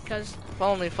punch because.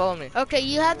 Follow me. Okay,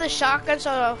 you have the shotgun,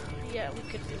 so yeah, we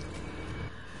could.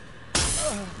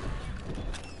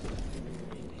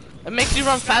 It makes you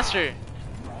run faster.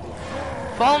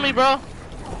 Follow me, bro.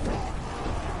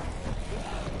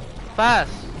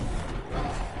 Fast.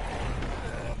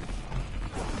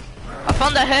 I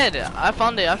found the head. I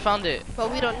found it.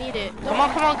 But we don't need it. Come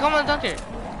on down here.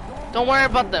 Don't worry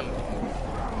about them.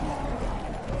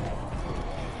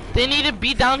 They need to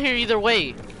be down here either way.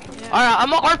 Yeah. Alright, I'm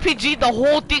gonna RPG the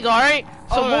whole thing, alright?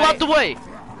 So move out the way.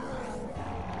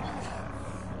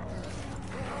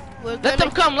 Let them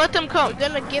come. We're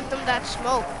gonna give them that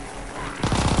smoke.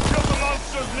 Kill the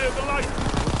monsters near the light.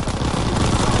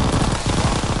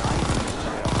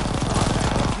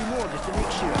 A few more just to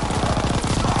make sure.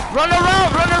 Run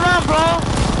around, bro.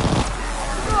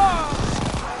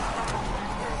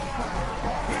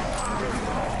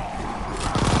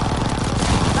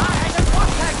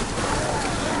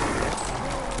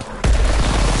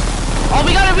 Oh,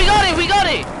 we got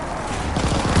it.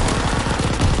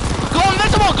 Go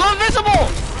invisible.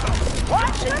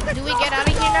 What? Do we get out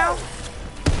of here now?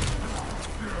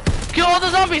 Kill all the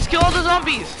zombies.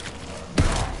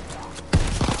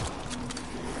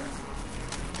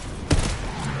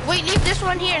 Wait, leave this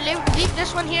one here. Leave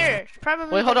this one here.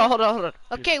 Probably. Wait, hold on.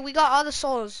 Okay, we got all the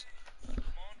souls.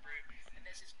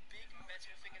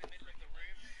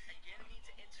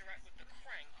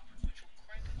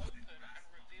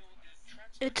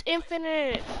 It's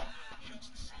infinite.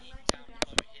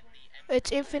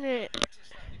 It's infinite.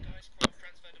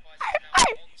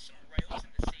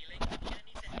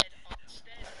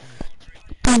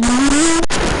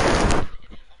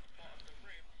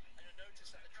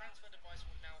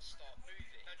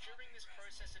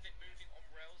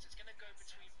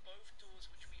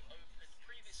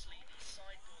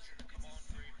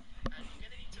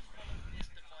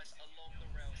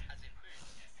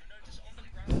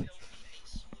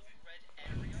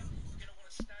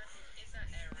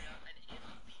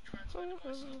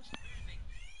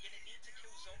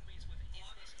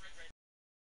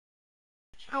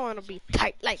 I want to be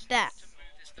tight like that.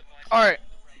 Alright.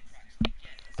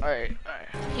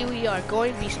 Here we are,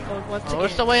 going beast mode once again.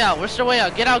 Where's the way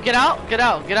out? Get out.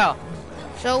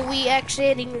 So we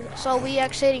exiting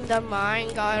the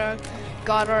mine.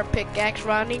 Got our pickaxe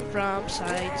running from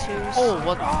side to Oh, side.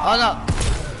 what? Oh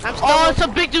no! I'm still. Oh, it's a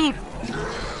big dude.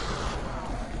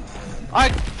 All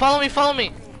right, follow me, follow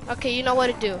me. Okay, you know what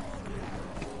to do.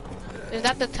 Is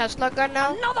that the Tesla gun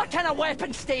now? Another kind of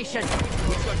weapon station!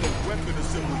 Looks like a weapon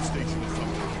assembly station or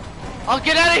something. Oh,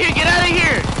 get out of here! Get out of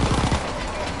here!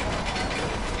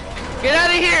 Get out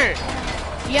of here!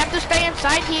 You have to stay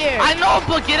inside here. I know,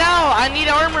 but get out! I need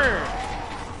armor.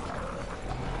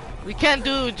 We can't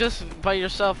do it just by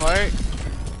yourself, all right?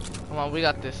 Come on, we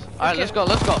got this. All right, Okay. let's go.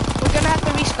 Let's go. We're gonna have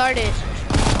to restart it.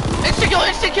 Instant kill!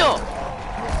 Instant kill!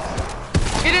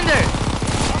 Get in there!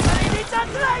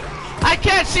 I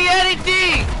can't see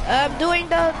anything! I'm doing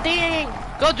the thing.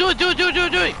 Go do it, do it, do it, do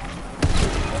it, do it!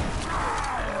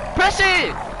 Press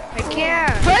it! I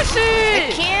can't. Press I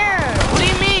it! can't. What do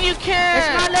you mean you can't?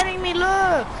 It's not letting me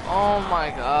look. Oh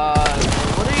my god.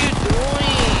 What are you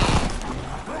doing?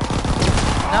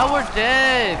 Now we're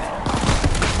dead.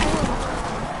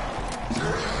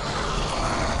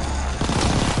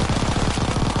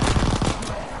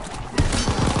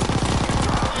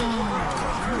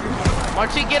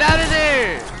 Martin, get out of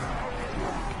there!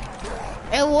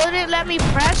 It wouldn't let me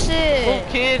press it.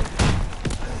 Oh, kid.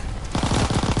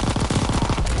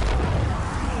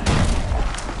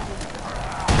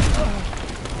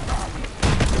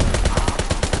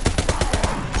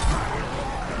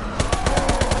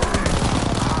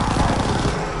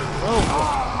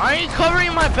 Oh, why are you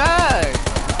covering my bag?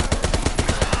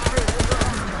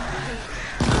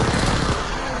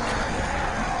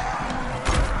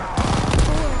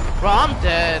 Bro, I'm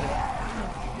dead.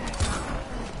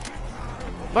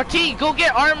 Martin, go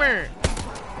get armor.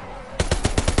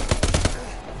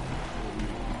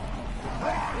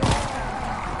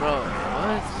 Bro,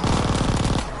 what?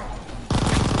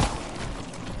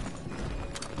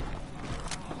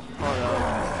 Hold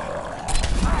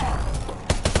on.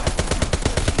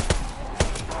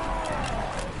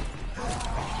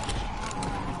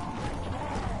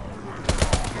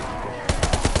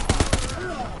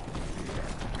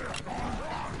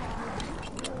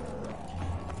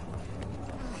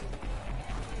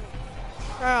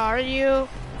 Where are you?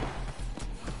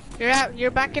 You're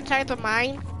back inside the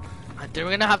mine? I think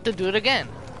we're gonna have to do it again.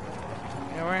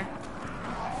 Remember?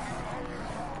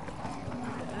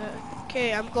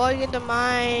 Okay, I'm going in the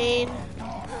mine.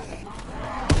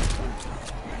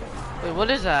 Wait,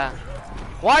 what is that?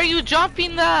 Why are you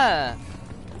dropping that?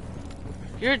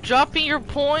 You're dropping your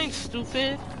points,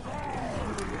 stupid.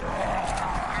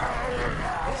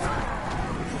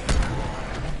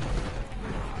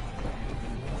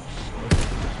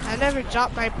 I never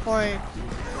dropped my point.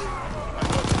 I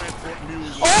thought transport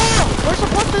mules were Oh! We're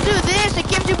supposed to do this! It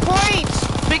gives you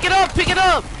points! Pick it up, pick it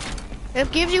up.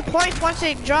 It gives you points once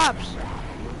it drops.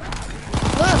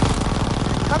 Look!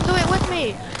 Come do it with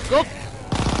me! Go.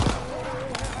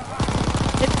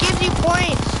 It gives you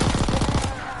points!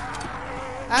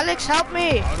 Alex, help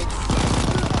me!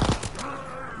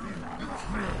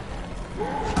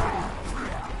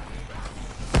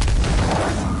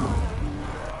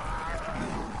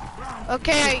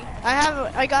 Okay,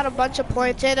 I got a bunch of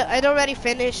points. It already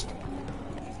finished.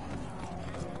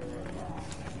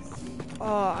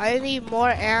 Oh, I need more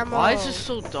ammo. Why is this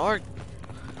so dark?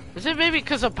 Is it maybe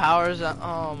because of powers?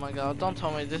 Oh my god, don't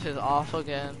tell me this is off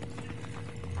again.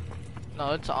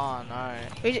 No, it's on,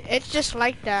 alright. It's just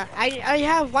like that. I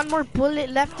have one more bullet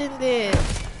left in this.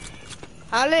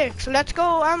 Alex, let's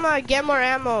go get more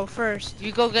ammo first.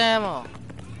 You go get ammo.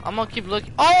 I'm gonna keep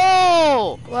looking.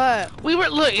 Oh! What?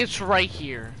 Look, it's right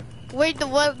here. Wait,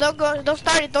 don't go, don't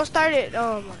start it.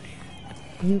 Oh my.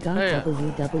 You got Hey.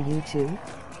 WW2?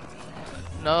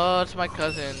 No, it's my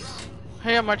cousins.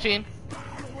 Hey, Martin.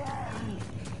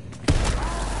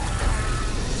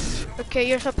 Okay,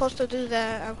 you're supposed to do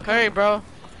that. Okay. Hurry, bro.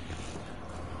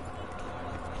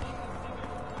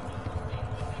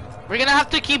 We're gonna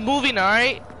have to keep moving,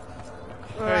 alright?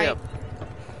 Hurry Alright. up.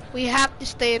 We have to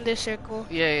stay in this circle.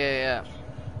 Yeah.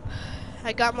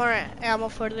 I got more ammo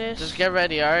for this. Just get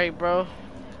ready, alright, bro?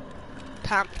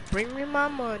 Time to bring me my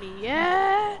money,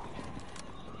 yeah?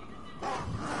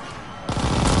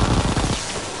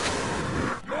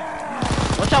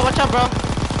 Watch out, bro.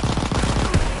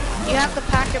 You have to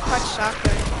pack and punch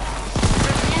shotgun.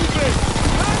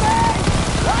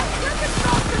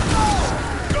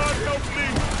 God help me!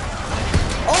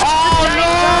 Oh,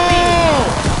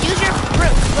 no! Use your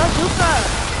bazooka.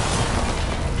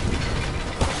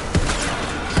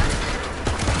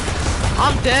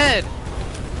 I'm dead.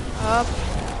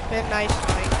 Been nice,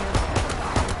 Michael.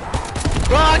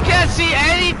 Bro, I can't see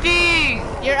anything.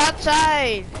 You're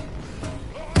outside.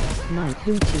 Mike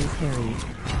who choose Harry.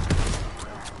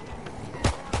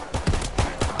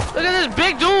 Look at this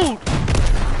big dude!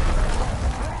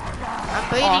 I'm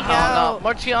bleeding hell no. out.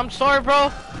 Marty, I'm sorry,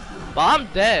 bro. But I'm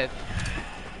dead.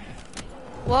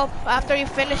 Well, after you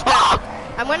finish that,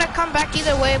 I'm gonna come back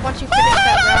either way once you finish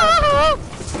that round.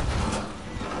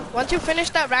 Once you finish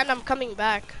that round, I'm coming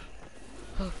back.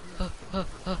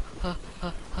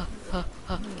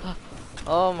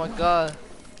 Oh my god.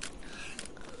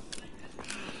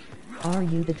 Are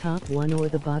you the top one or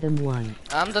the bottom one?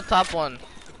 I'm the top one.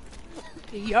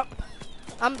 Yup.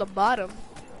 I'm the bottom.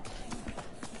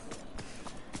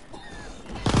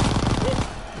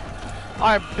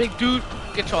 Alright, big dude.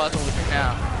 Get your ass over here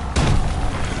now.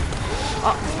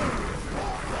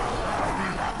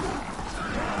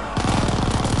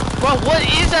 Bro, what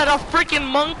is that? A freaking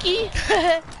monkey?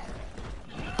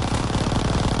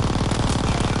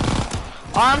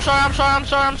 Oh,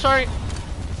 I'm sorry.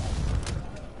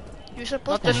 You're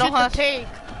supposed Nothing, to no shoot the tank.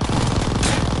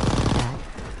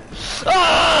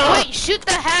 Ah! Wait, shoot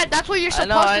the head. That's what you're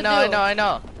supposed to do. I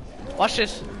know. Watch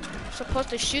this. You're supposed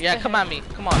to shoot Yeah, the come head. at me.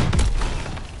 Come on.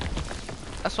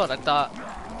 That's what I thought.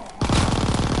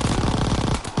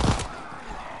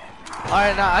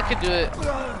 Alright, now I can do it.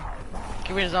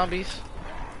 Give me the zombies.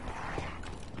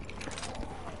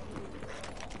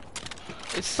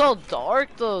 It's so dark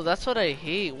though. That's what I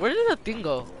hate. Where did the thing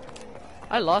go?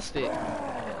 I lost it.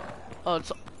 Oh,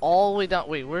 it's all the way down.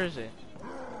 Wait, where is it?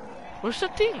 Where's the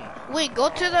thing? Wait, go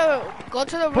to the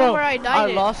room Bro, where I died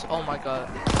in. lost. Oh my god.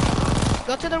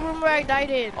 Go to the room where I died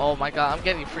in. Oh my god, I'm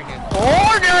getting freaking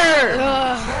cornered!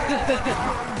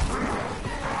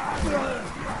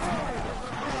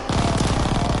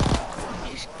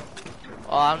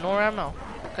 Oh, I have no ammo.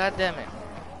 God damn it.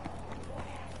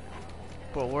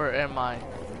 Bro, where am I?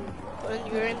 Well,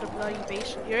 you're in the bloody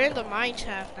basement. You're in the mine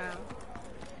shaft now.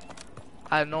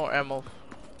 I have no ammo.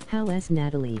 How is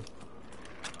Natalie?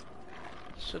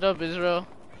 Shut up, Israel.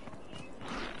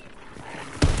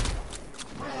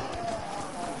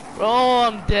 Bro,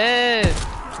 I'm dead.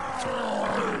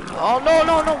 Oh, no.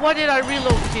 Why did I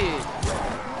relocate?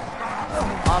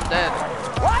 I'm dead.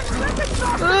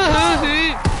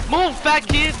 Move, fat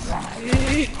kids.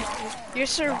 You're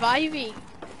surviving.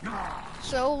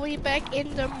 So we back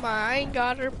in the mine,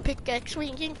 got our pickaxe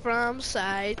swinging from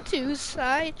side to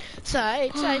side,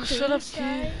 side to Shut up,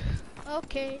 side. kid.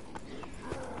 Okay.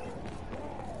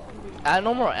 I have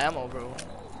no more ammo, bro.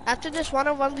 After this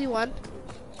 1v1,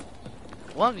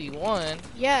 1v1?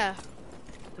 yeah,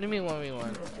 What do you mean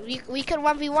 1v1? we could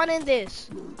 1v1 in this.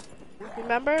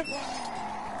 Remember?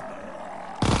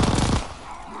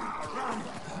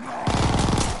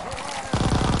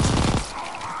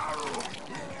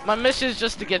 My mission is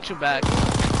just to get you back.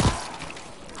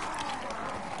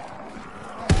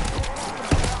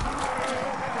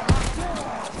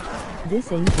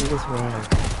 This ain't Israel.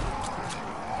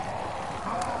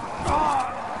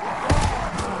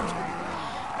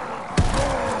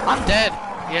 I'm dead.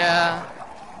 Yeah.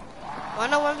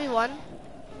 Wanna 1v1?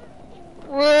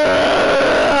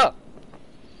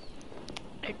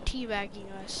 They're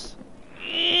teabagging us.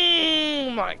 Oh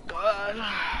my god.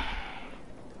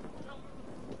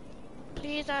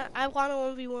 Please, I want a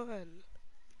 1v1.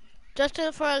 Just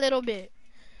for a little bit.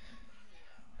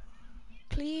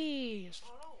 Please.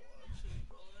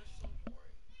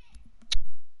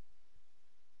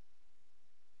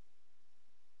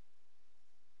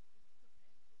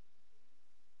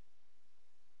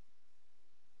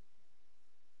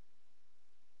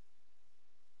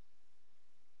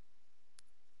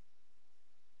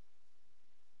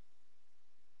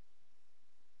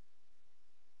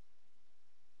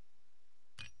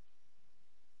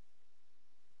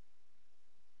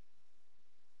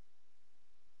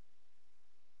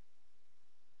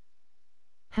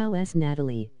 How is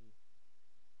Natalie?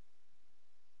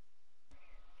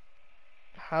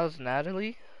 How's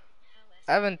Natalie?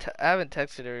 I haven't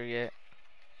texted her yet.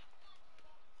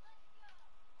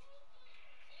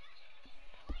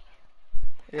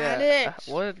 Yeah. Alex,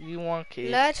 What do you want, kid?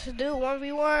 let's do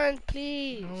 1v1,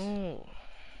 please. No.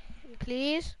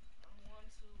 Please?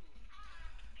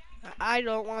 I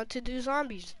don't want to do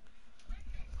zombies.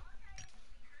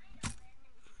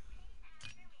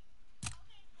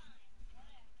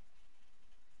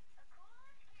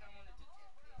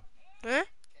 Huh?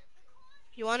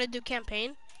 You want to do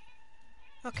campaign?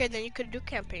 Okay, then you could do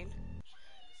campaign.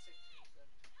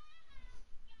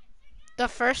 The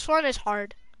first one is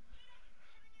hard.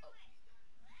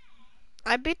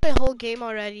 I beat the whole game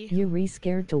already. You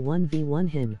re-scared to 1v1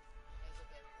 him.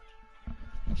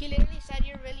 He literally said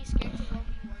you're really scared to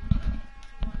 1v1.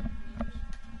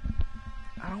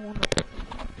 I don't want to.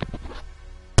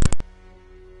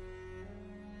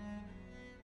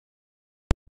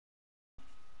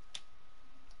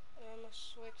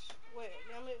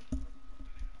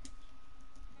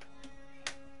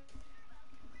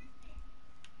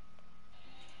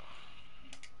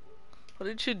 What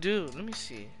did you do? Let me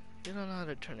see. You don't know how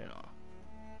to turn it off.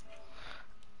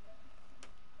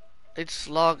 It's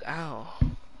log out.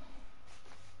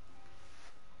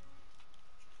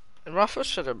 And Rafa,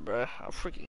 shut up, bruh. I'll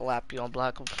freaking slap you on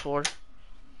Black Ops 4.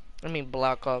 I mean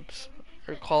Black Ops.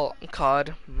 Or call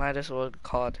COD. Might as well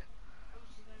COD.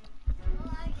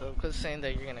 So quit saying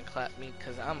that you're gonna clap me,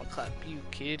 cause I'ma clap you,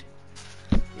 kid.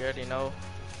 You already know.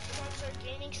 You want some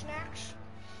gaming snacks?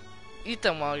 Eat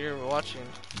them while you're watching.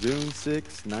 June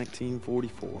 6,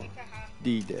 1944.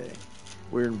 D-Day.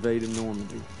 We're invading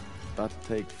Normandy. About to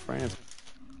take France.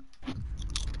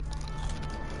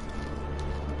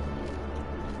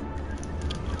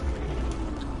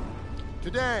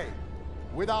 Today,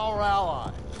 with our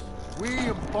allies, we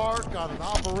embark on an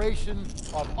operation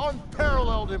of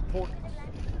unparalleled importance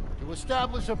to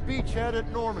establish a beachhead at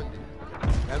Normandy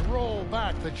and roll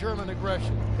back the German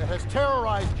aggression that has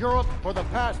terrorized Europe for the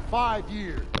past 5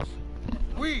 years.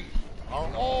 We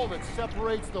are all that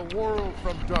separates the world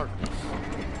from darkness.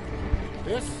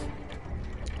 This,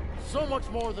 so much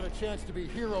more than a chance to be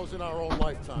heroes in our own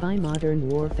lifetime. By modern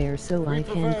warfare, so I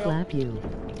can prevail. clap you.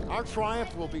 Our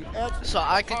triumph will be etched So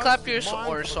I can clap you, in the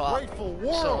or minds so of a grateful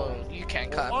world so you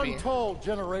can't for clap me. untold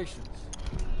generations.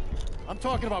 I'm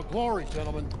talking about glory,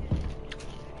 gentlemen.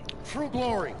 True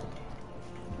glory.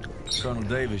 Colonel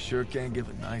Davis sure can give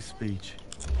a nice speech.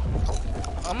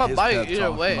 I'm gonna His buy you pep either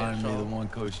talk way. reminded me of So. the one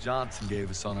Coach Johnson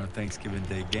gave us on our Thanksgiving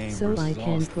Day game So versus I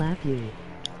can Austin. clap you.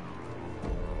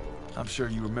 I'm sure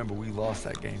you remember we lost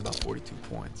that game by 42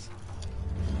 points.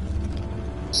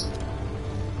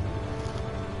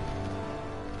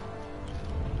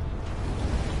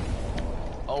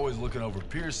 Always looking over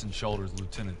Pearson's shoulders,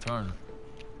 Lieutenant Turner.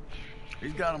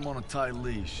 He's got him on a tight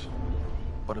leash.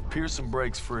 But if Pearson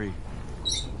breaks free,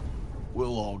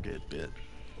 we'll all get bit.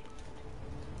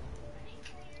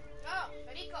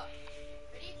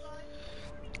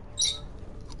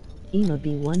 Ema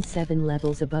B17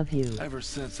 levels above you. Ever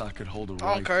since I could hold a I don't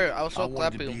rifle, care, I was so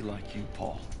wanted to clappy. be like you,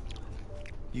 Paul.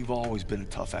 You've always been a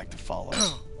tough act to follow.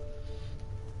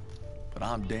 But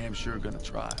I'm damn sure gonna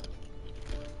try.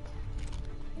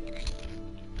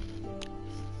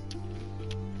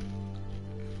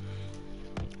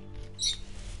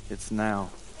 It's now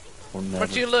or never.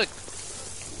 Where'd you look?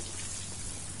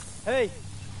 Hey,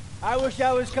 I wish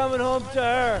I was coming home to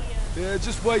her. Yeah,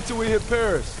 just wait till we hit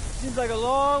Paris. Seems like a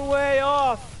long way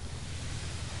off.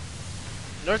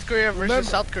 North Korea versus Remember,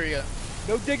 South Korea.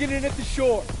 No digging in at the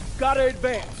shore. Gotta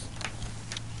advance.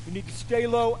 You need to stay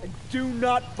low and do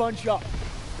not bunch up.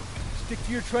 Stick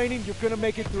to your training, you're gonna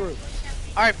make it through.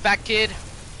 Alright, fat kid.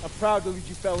 I'm proud to lead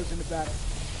you fellas into battle.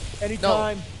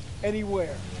 Anytime,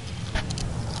 anywhere.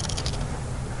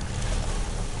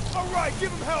 All right,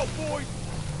 give him hell, boys.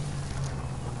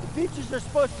 The beaches are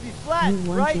supposed to be flat, You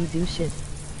want right? to do shit.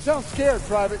 Sound scared,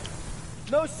 Private.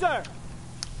 No, sir.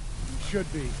 You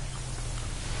should be.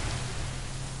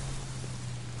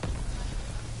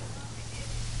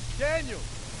 Daniel.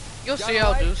 You'll see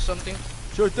I'll do something.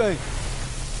 Sure thing.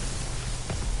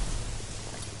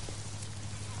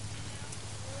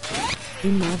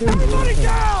 In modern Everybody warfare.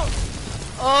 down!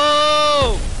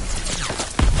 Oh!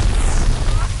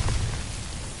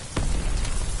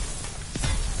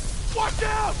 Watch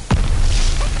out!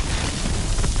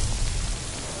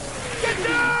 Get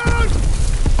down!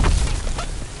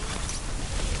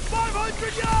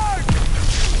 500 yards!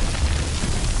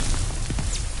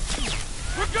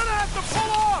 We're gonna have to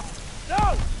pull off! No!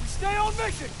 We stay on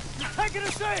mission! You're taking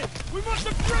us in! We must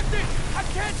have drifted! I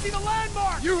can't see the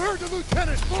landmark! You heard the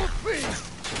lieutenant. Full speed.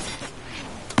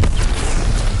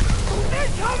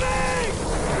 Incoming!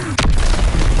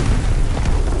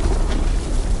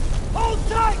 Hold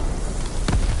tight!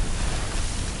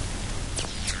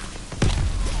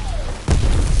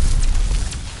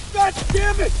 God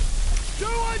damn it!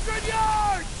 200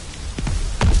 yards!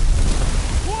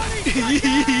 20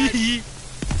 seconds!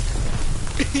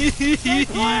 Stay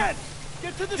quiet!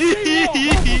 Get to the seawall!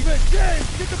 James,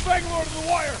 get the Bangalore to the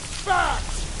wire!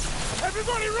 Fast!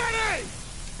 Everybody ready?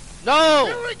 No!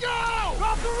 Here we go!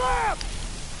 Drop the ramp!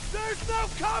 There's no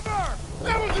cover!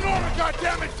 That was an order,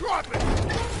 goddammit! Drop it!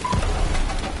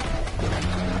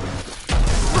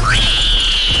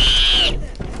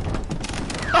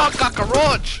 Oh,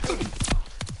 cockroach!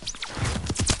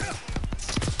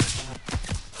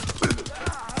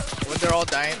 When they're all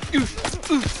dying.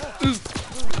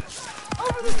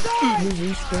 Over the side! You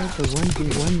be scared to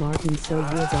 1v1 Martin, so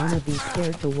you're gonna be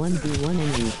scared to 1v1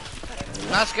 me.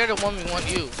 Not scared of 1v1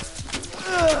 you.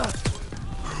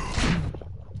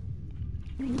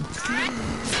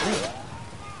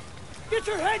 Get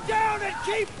your head down and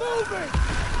keep moving!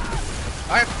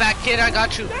 Alright, fat kid, I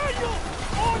got you. Daniel!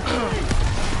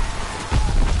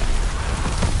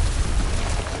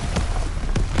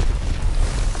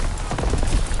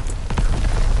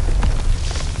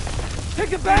 Take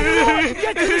the banger off and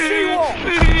get to the seawall!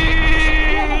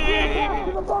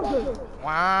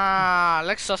 Wow,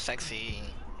 looks so sexy.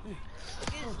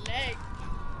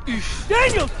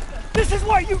 Daniel! This is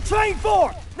what you trained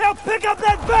for! Now pick up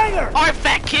that banger! Alright,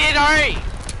 fat kid, alright!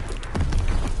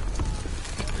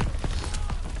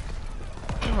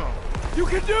 You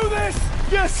can do this!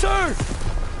 Yes, sir!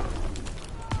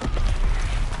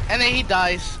 And then he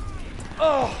dies.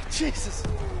 Oh, Jesus!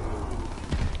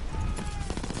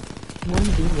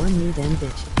 1v1 me then,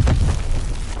 bitch.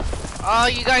 Oh,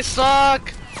 you guys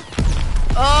suck!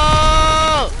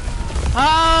 Oh!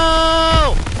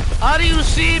 How? How do you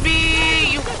see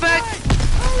me? You fat...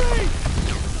 Hurry!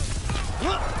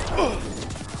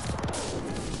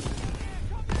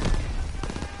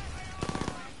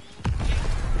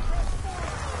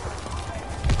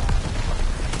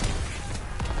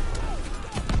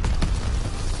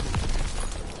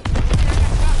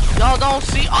 Y'all don't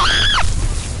see... Oh!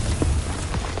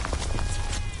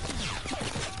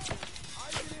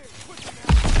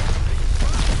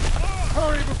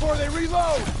 Hurry before they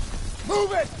reload!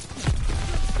 Move it!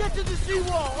 Get to the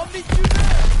seawall! I'll meet you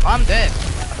there! I'm dead.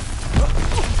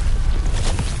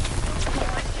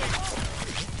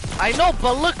 I know,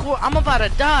 but look, I'm about to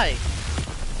die.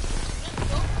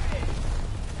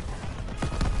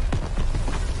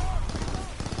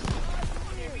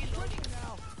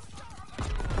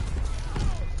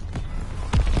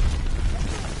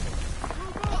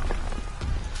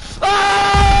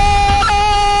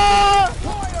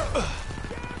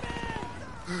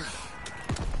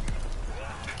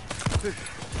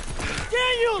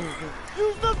 Daniel!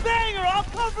 Use the banger! I'll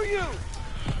cover you!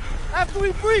 After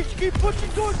we breach, keep pushing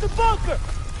towards the bunker!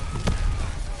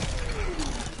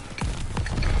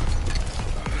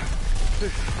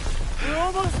 We're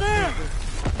almost there!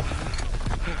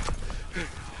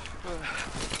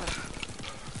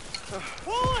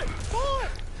 Pull it! Pull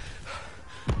it!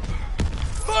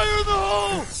 Fire in the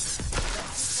hole!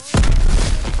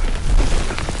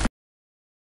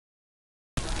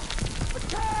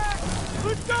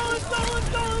 Let's go, let's go, let's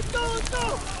go, let's go, let's go!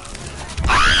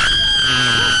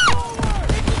 Forward!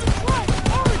 Into the truck!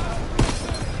 Hurry!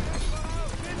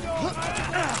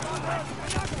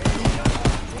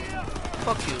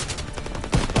 Fuck you.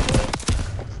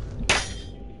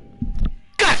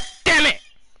 God damn it!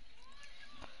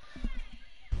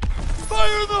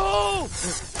 Fire in the hole!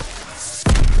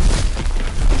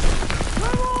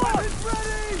 Come on! It's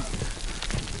ready!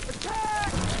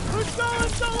 Attack! Let's go,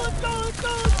 let's go, let's go, let's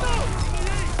go, let's go!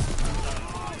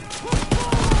 Push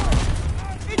forward!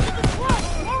 Into the truck!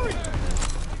 Hurry!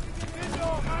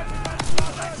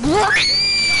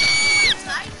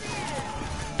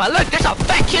 But look, there's a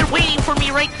fat kid waiting for me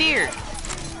right there.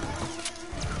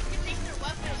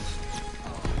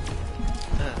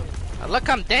 Look,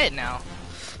 I'm dead now.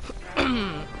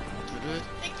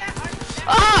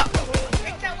 Ah!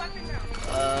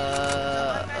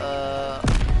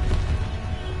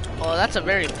 Oh, that's a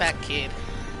very fat kid.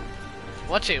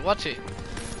 Watch it, watch it.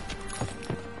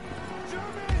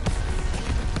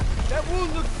 That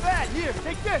wound looks bad. Here,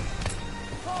 take this.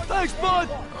 Thanks, bud.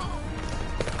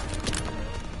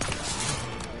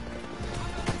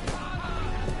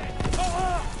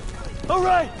 All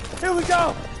right, here we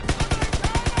go.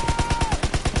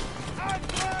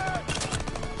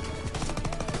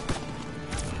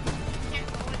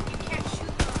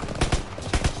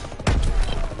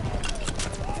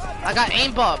 I got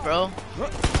aimbot, bro.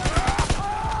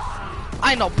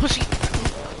 I know, pussy.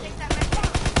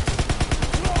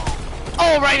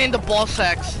 Oh, right in the ball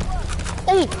sacks.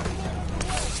 Oh.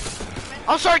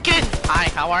 I'm sorry, kid. Hi,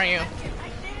 how are you?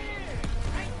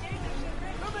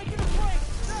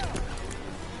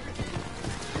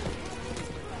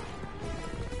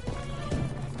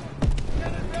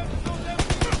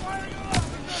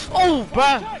 Oh,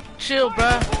 bruh. Chill,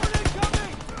 bruh.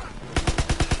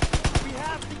 We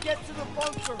have to get to the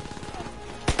bunker.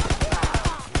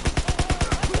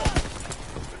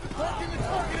 Park in the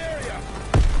target area.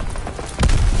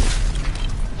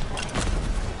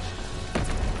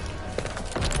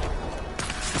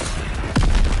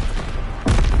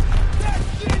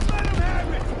 That's it. Let him have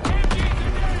it.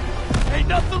 Ain't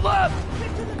nothing left.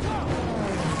 Get to the top.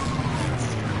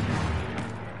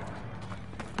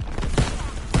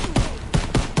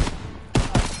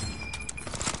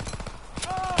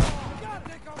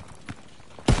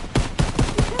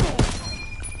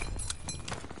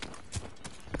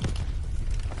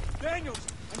 Daniels,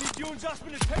 I need you and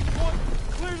Zussman to take point,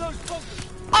 clear those bunkers.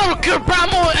 I don't care, bro.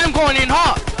 I'm going in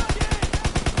hot.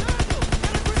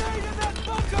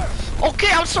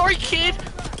 Okay, I'm sorry, kid.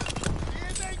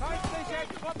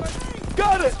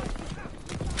 Got it!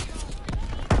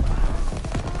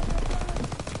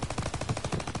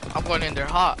 I'm going in there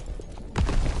hot.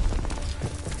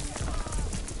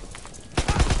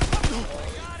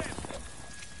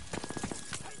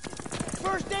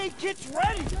 First aid kit's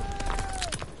ready!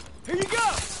 Here you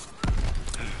go!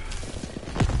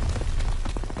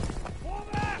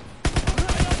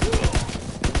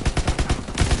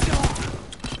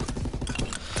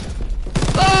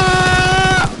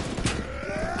 Ah!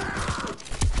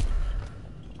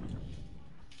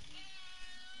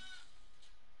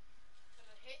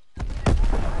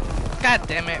 God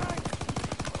damn it.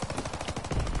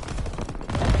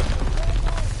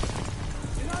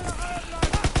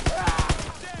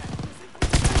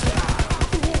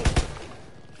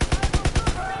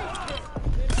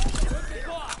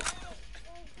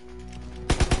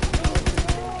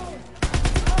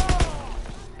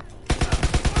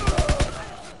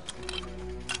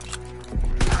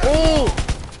 Oh!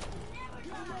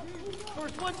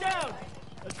 First one down!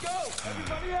 Let's go!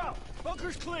 Everybody out!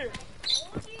 Bunker's clear!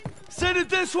 Send it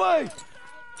this way!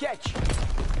 Catch!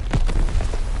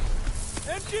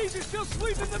 MGs are still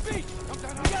sweeping the beach! We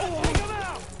gotta take them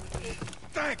out!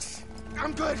 Thanks.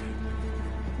 I'm good.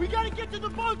 We gotta get to the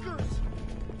bunkers!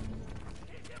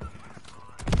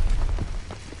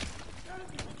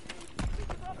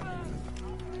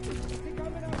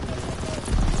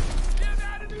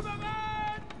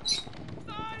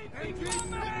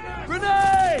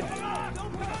 Grenade!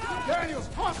 Daniels,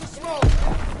 toss the smoke!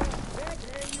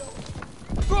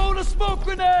 Throwing a smoke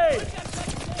grenade!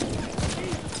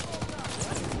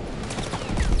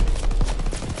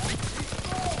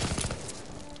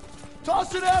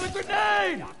 Tossing out a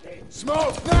grenade!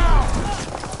 Smoke, now!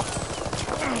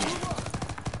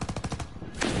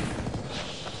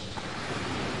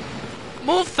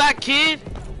 Move, fat kid!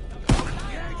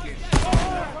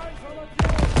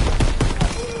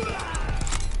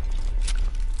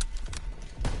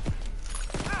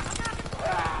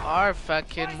 Our fat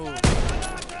kid move.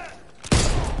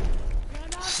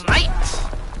 Sniped!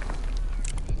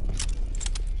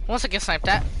 Who wants to get sniped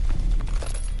at?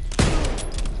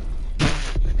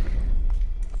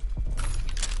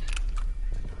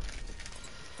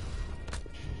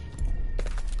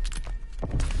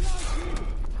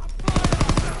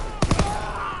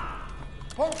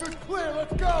 Bunker's clear,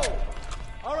 let's go!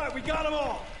 All right, we got them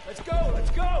all. Let's go,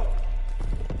 let's go!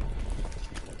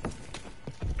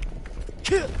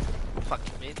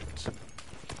 Fucking bitch.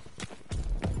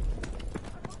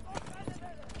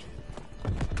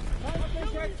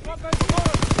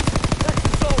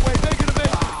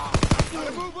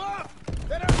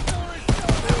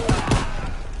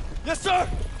 Yes, sir!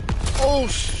 Oh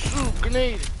shoot,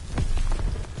 grenade!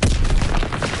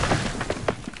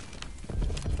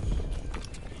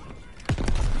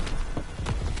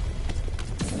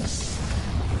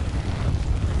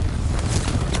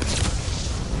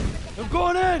 I'm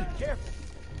going in!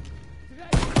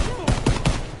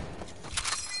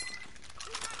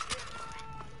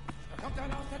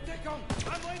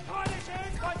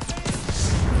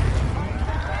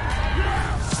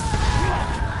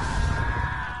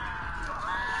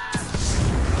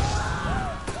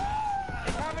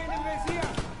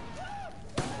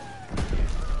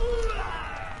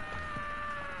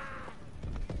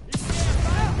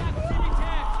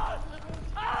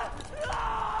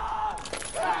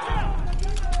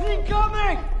 Incoming!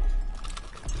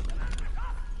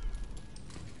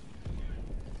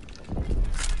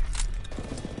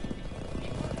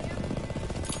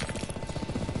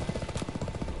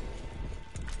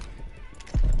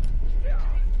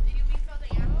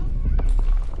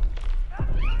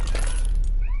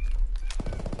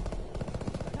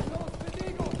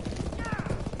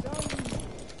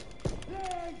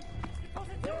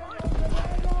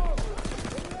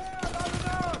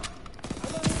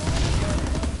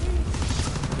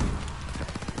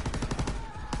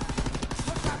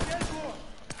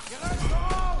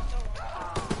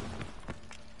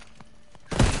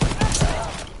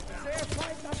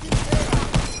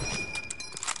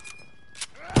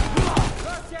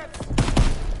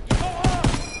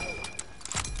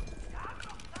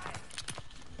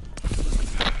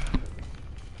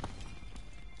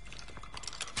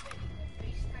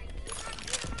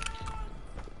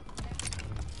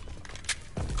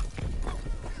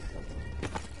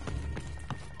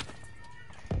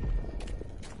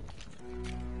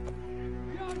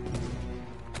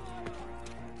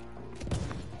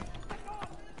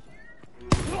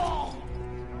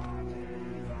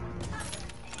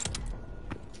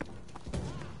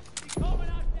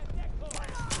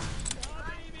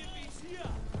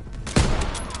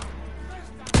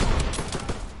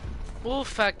 Ooh,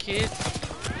 fat kids.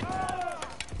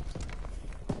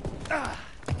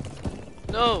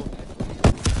 No.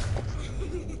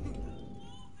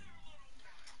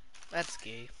 That's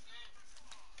gay.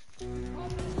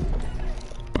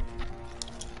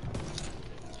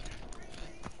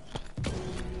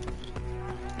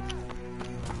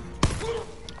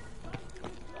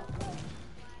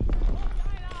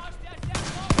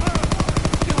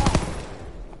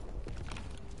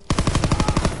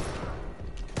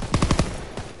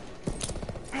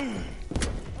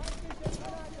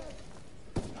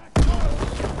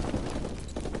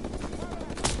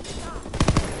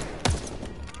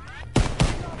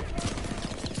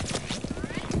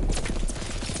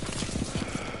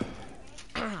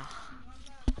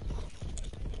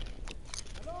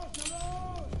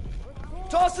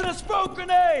 Tossing a smoke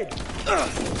grenade!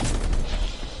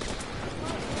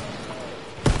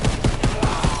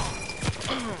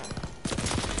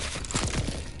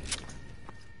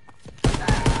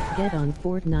 Get on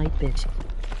Fortnite, bitch.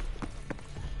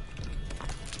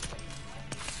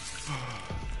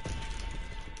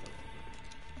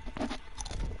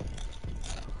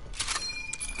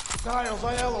 Niles,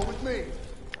 Aiello, with me.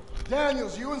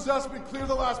 Daniels, you and Zussman clear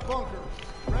the last bunker.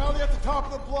 Rally at the top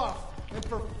of the bluff. And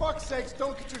for fuck's sakes,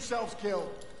 don't get yourselves killed.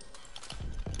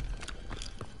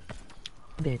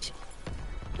 Bitch.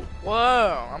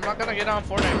 Whoa, I'm not gonna get on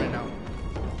Fortnite right now.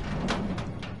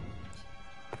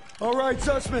 All right,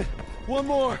 Sussman. One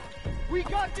more. We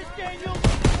got this, Daniel.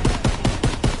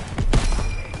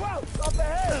 Wow, up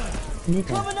ahead. Nigga.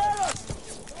 Coming at us.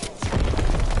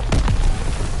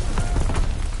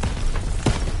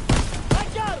 I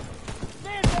got him.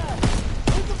 Stand back.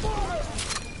 Move the border.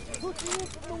 Pushing in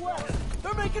from the west.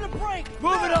 They're making a break.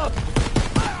 Move it up.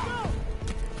 Go.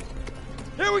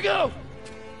 Here we go.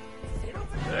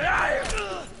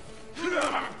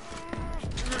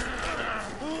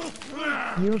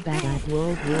 You're bad at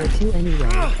World War II anyway.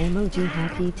 Emoji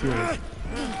happy tears.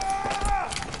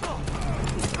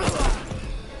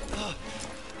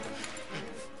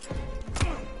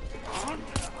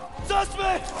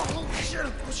 Suspect! Oh shit!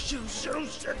 Oh shit! Oh shit! Oh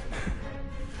shit!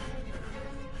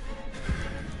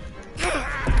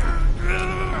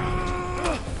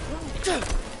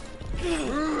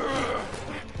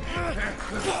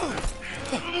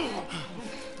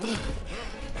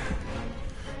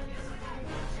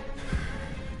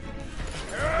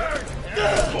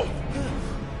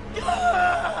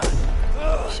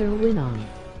 Sure win on.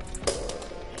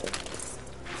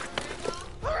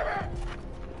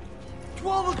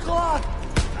 12 o'clock!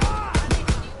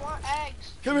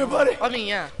 Come here, buddy. I mean,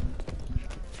 yeah.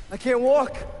 I can't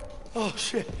walk. Oh,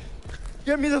 shit.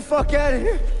 Get me the fuck out of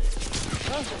here.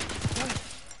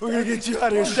 We're gonna get you out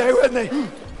of here. Stay with me.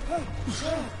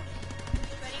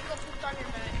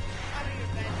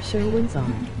 Sure wins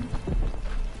on.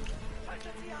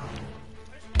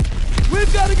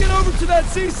 We've got to get over to that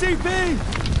CCP.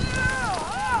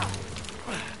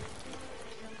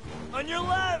 On your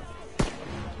left.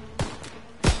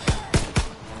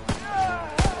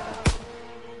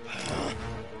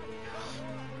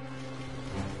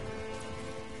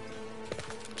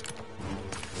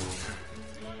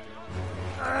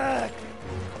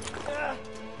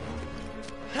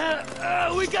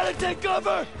 We gotta take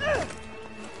cover!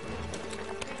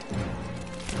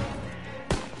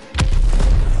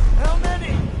 How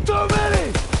many? Too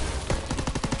many!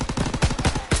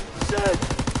 Shit!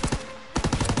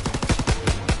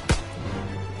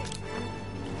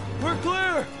 We're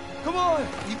clear! Come on!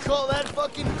 You call that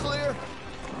fucking clear?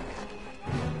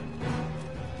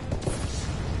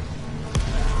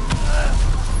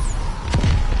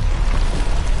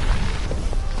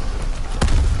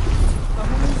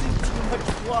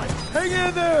 Hang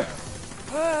in there!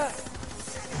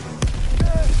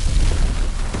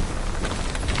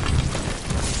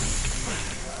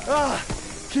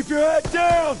 Keep your head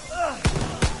down!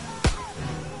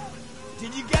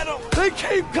 Did you get him? They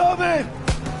keep coming!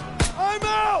 I'm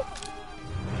out!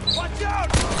 Watch out!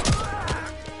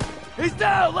 He's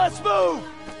down! Let's move!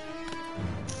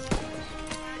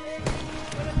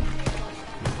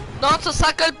 No se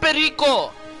saca el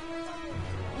perico!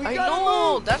 I gotta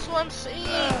know, move. that's what I'm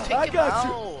saying. Take I him got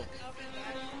you.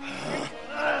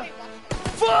 out.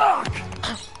 Fuck!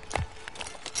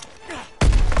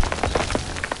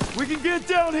 We can get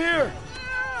down here!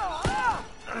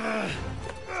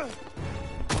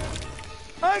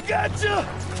 I got you!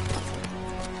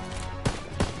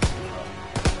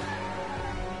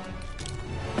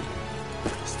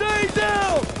 Stay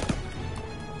down!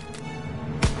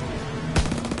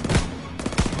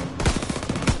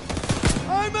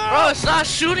 I'm out! Bro, it's not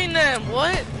shooting them.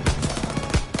 What?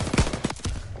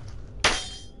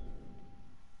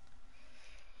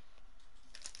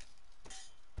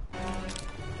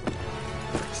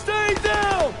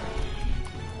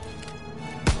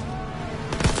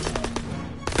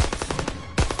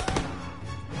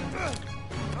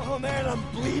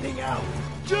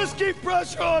 Just keep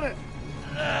pressure on it!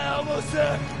 Almost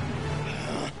there.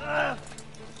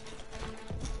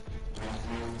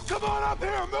 Come on up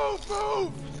here! Move,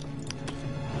 move!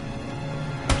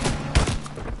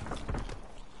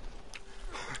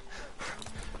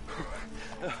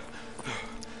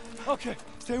 Okay,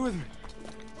 stay with me.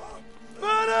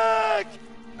 Medic!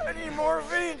 I need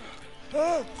morphine!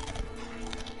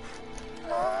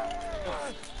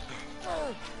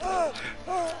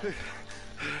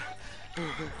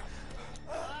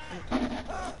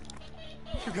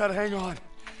 You gotta hang on.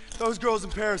 Those girls in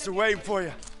Paris are waiting for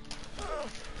you.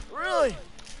 Really?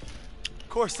 Of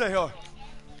course they are.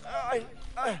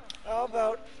 How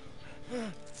about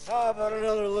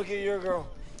another look at your girl?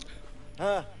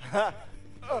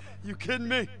 You kidding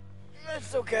me?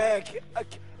 It's okay. I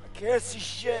can't see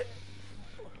shit.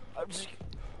 I'm just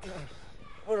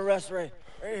put a rest right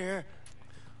here.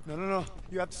 No.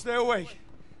 You have to stay awake.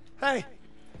 Hey,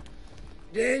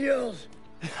 Daniels,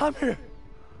 I'm here.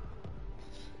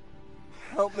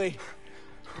 help me.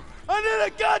 I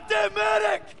need a goddamn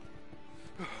medic!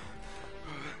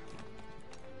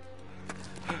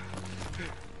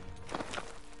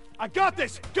 I got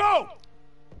this! Go!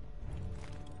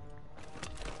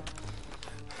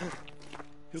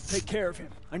 He'll take care of him.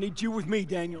 I need you with me,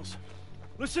 Daniels.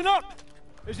 Listen up!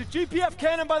 There's a GPF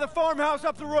cannon by the farmhouse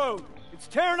up the road. It's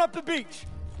tearing up the beach.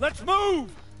 Let's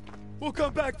move! We'll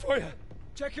come back for you.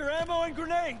 Check your ammo and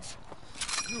grenades.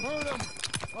 You heard him.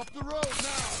 Up the road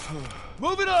now.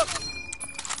 Move it up!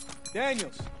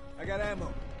 Daniels, I got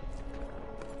ammo.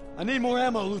 I need more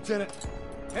ammo, Lieutenant.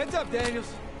 Heads up,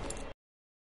 Daniels.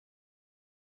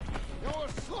 You're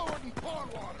slower than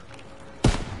pond water.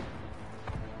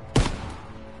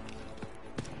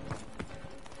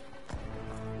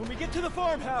 When we get to the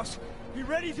farmhouse, be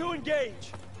ready to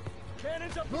engage.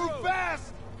 Cannons up the road. Move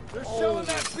fast! They're shelling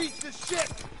that beach to shit!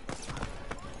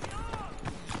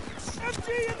 MG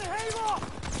in the hayloft!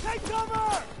 Take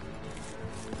cover!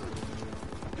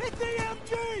 Hit the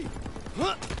MG!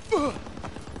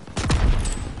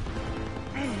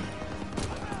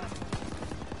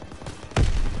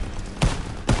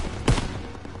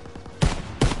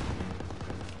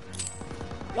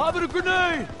 Lob it a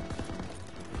grenade!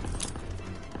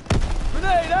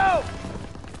 Grenade out!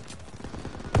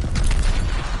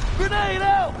 Grenade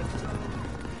out!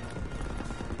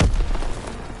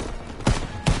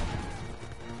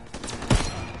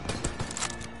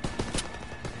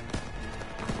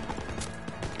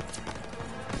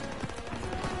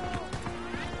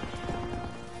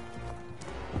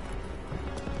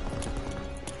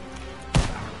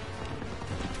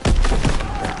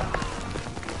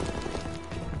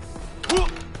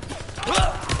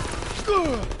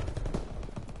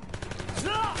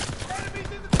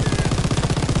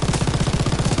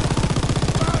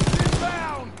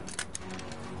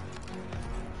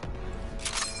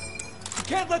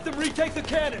 Can't let them retake the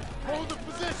cannon! Hold the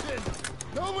position!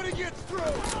 Nobody gets through!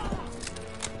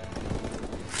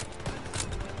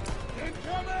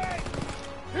 Incoming!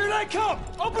 Here they come!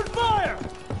 Open fire!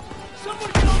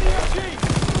 Someone get on the MG!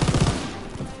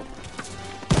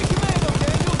 Take commando,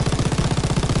 Daniel!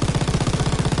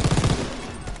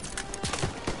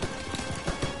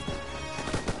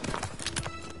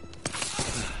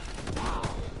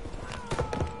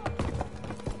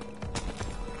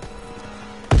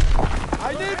 I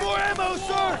need more ammo,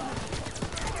 sir!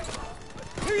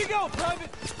 Here you go, Private!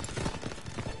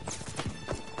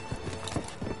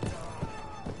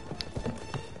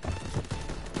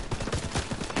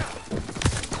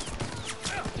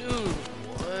 Dude,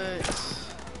 what?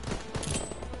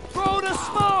 Throw the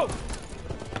smoke!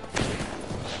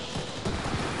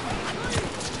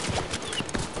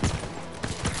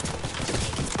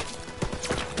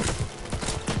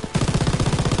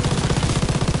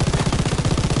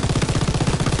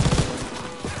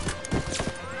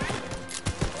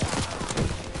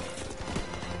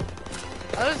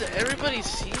 How does everybody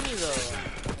see me though?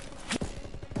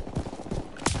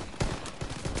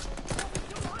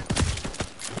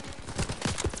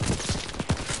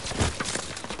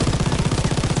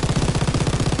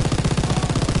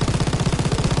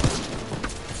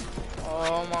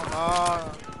 Oh my god.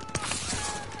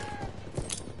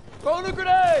 Throw the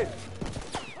grenade!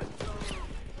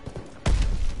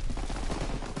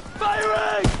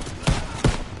 Firing!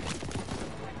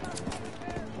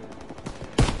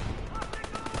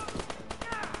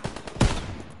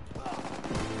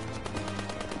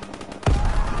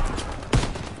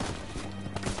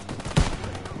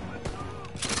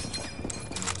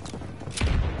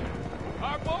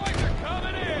 Our boys are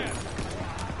coming in!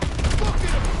 Look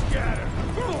at them scatter!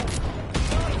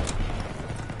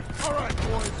 All right,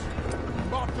 boys.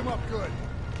 Mopped them up good.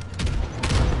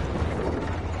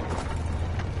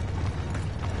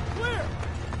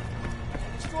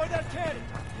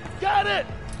 got it!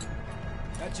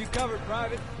 Got you covered,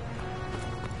 Private.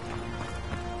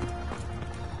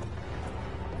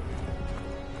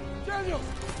 Daniels!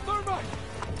 Thermite!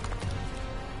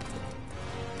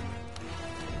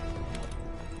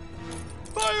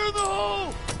 Fire in the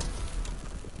hole!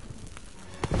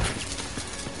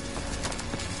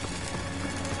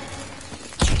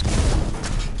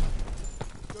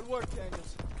 Good work,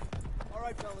 Daniels. All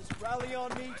right, fellas, rally on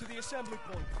me to the assembly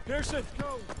point. Pearson,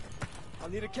 go! I'll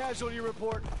need a casualty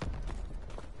report.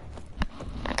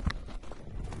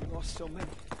 We lost so many.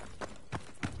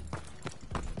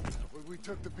 Well, we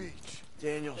took the beach.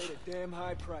 Daniels. Paid a damn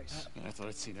high price. Man, I thought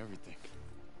I'd seen everything.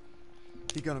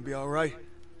 He gonna be all right?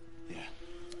 Yeah.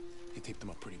 He taped him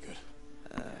up pretty good.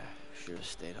 Should have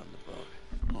stayed on the boat.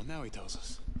 Well, now he tells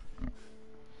us.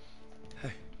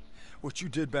 Hey, what you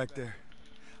did back there,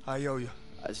 I owe you.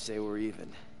 I say we're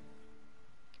even.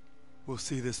 We'll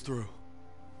see this through.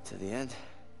 To the end?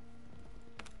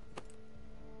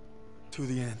 To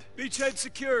the end. Beachhead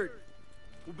secured.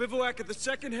 We'll bivouac at the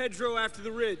second hedgerow after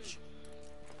the ridge.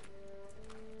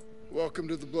 Welcome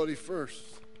to the bloody first.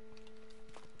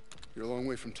 You're a long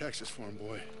way from Texas, farm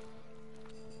boy.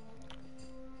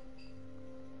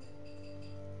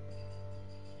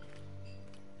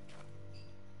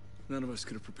 None of us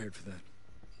could have prepared for that.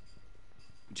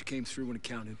 But you came through when it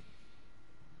counted.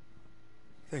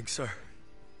 Thanks, sir.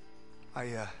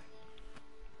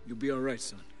 You'll be all right,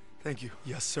 son. Thank you.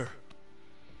 Yes, sir.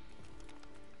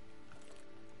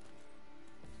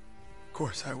 Of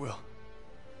course I will.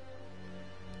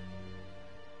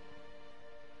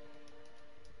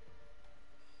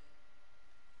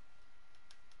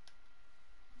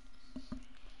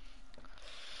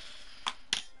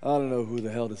 I don't know who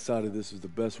the hell decided this was the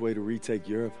best way to retake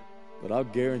Europe, but I'll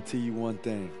guarantee you one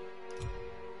thing.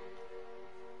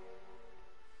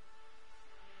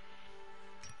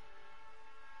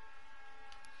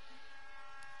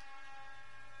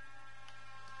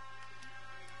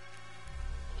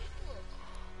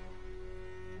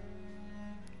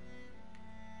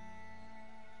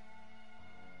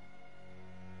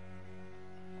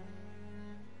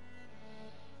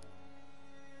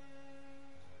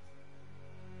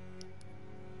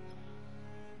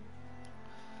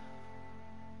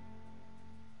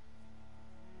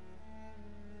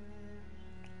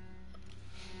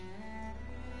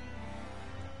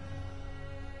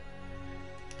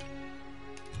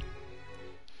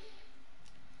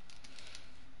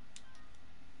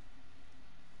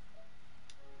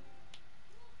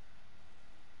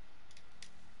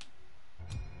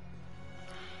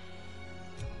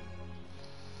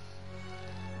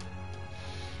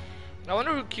 I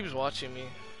wonder who keeps watching me.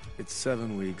 It's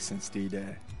 7 weeks since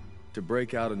D-Day. To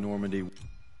break out of Normandy...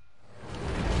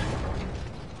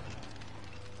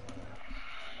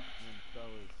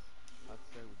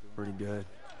 Pretty good.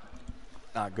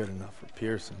 Not good enough for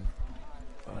Pearson,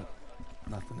 but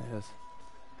nothing is.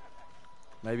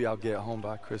 Maybe I'll get home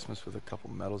by Christmas with a couple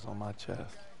medals on my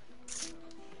chest.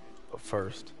 But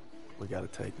first, we gotta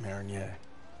take Marigny.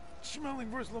 Schmeling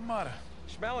versus LaMotta.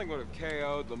 Schmeling would have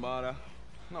KO'd LaMotta.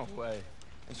 No way.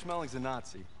 And Schmeling's a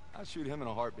Nazi. I'd shoot him in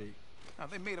a heartbeat. Now,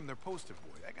 they made him their poster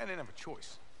boy. That guy didn't have a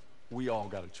choice. We all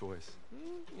got a choice.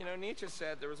 You know, Nietzsche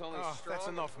said there was only strong... That's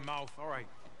enough, mouth. All right.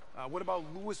 What about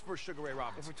Lewis versus Sugar Ray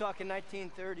Robinson? If we're talking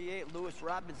 1938, Lewis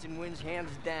Robinson wins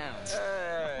hands down.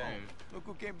 Hey! Look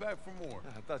who came back for more.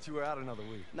 I thought you were out another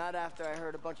week. Not after I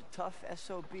heard a bunch of tough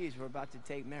SOBs were about to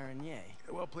take Marigny. Yeah,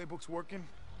 well, playbook's working.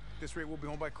 At this rate, we'll be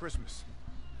home by Christmas.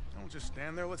 Don't just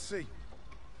stand there. Let's see.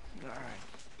 All right.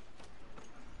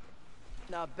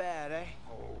 Not bad, eh?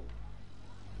 Oh.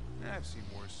 I've seen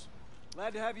worse.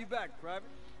 Glad to have you back, Private.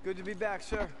 Good to be back,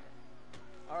 sir.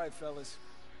 All right, fellas.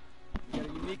 We got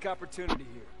a unique opportunity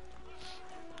here.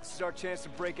 This is our chance to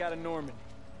break out of Normandy.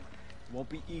 It won't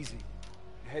be easy.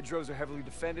 The hedgerows are heavily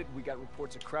defended. We got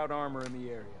reports of Kraut armor in the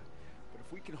area. But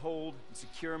if we can hold and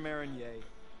secure Marigny,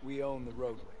 we own the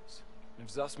roadways. And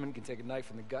if Zussman can take a knife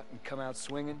in the gut and come out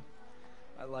swinging,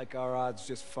 I like our odds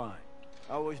just fine.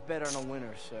 Always bet on a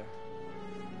winner, sir.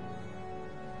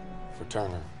 For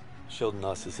Turner, shielding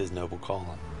us is his noble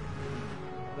calling.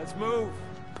 Let's move.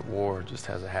 The war just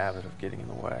has a habit of getting in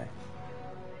the way.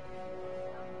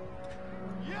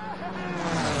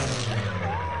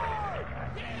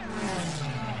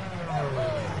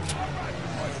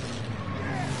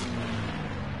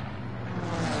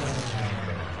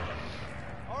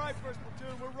 All right, first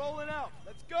platoon, we're rolling out.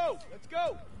 Let's go. Let's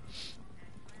go.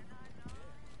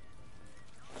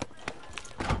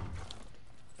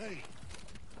 Hey.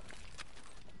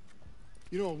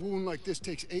 You know, a wound like this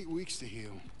takes 8 weeks to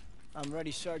heal. I'm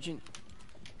ready, Sergeant.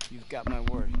 You've got my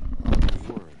word.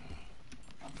 Word.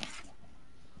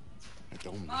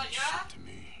 don't mean shit to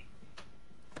me.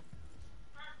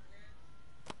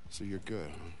 So you're good,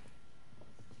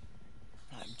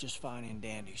 huh? I'm just fine and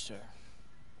dandy, sir.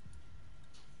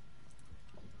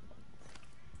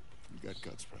 You got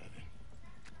guts, Private.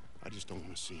 I just don't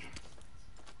want to see him.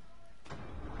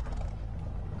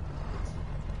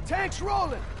 Tanks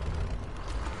rolling!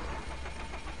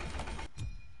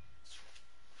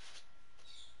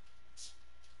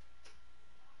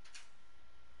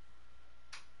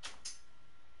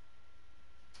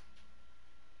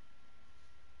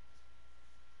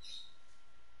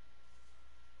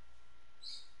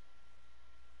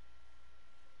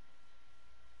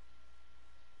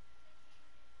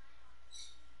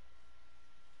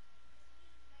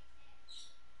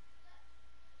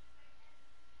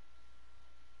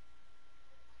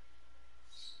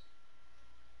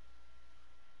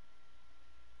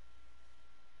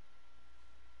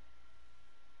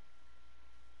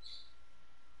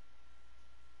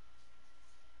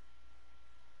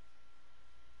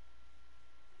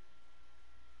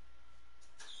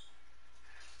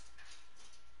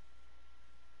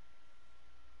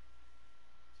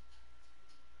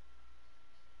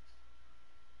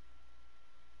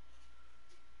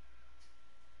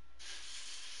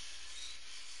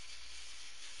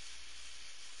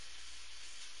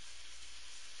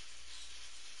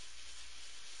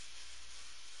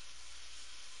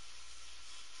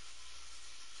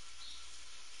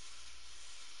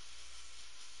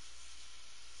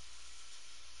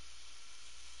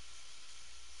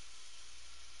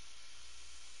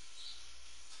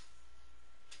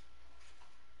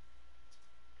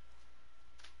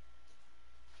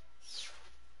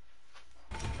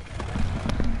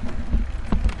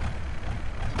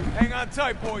 Hang on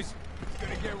tight, boys. It's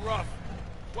gonna get rough.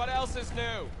 What else is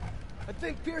new? I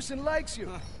think Pearson likes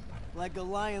you. Like a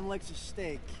lion likes a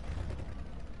steak.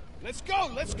 Let's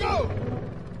go! Let's go!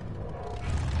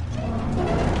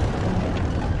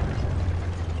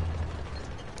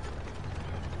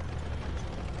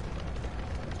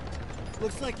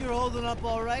 Looks like you're holding up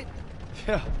all right.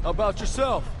 Yeah, how about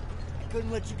yourself?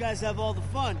 Couldn't let you guys have all the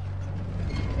fun.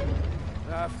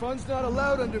 Fun's not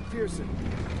allowed under Pearson.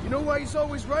 You know why he's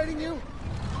always writing you?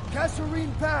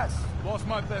 Kasserine Pass. Lost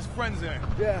my best friends there.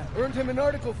 Yeah, earned him an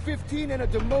Article 15 and a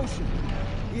demotion.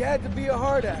 He had to be a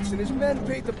hard ass, and his men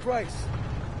paid the price.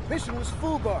 Mission was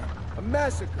FUBAR, a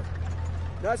massacre.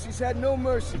 Nazis had no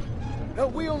mercy. Hell,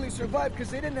 we only survived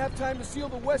because they didn't have time to seal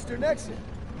the western exit.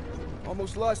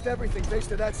 Almost lost everything thanks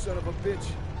to that son of a bitch.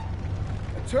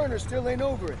 And Turner still ain't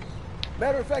over it.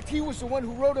 Matter of fact, he was the one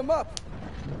who wrote him up.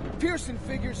 Pearson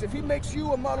figures if he makes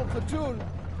you a model platoon,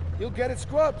 he'll get it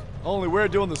scrubbed. Only we're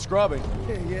doing the scrubbing.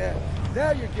 Yeah, now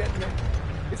you're getting it.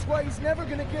 It's why he's never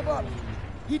gonna give up.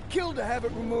 He'd kill to have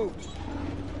it removed.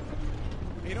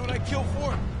 You know what I'd kill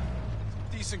for?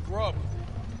 Decent grub.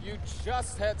 You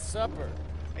just had supper.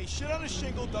 Hey, shit on a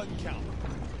shingle doesn't count.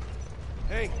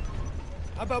 Hey,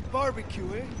 how about barbecue,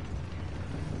 eh?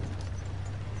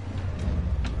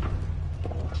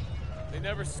 They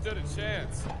never stood a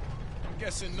chance. I'm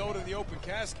guessing no to the open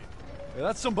casket. Yeah,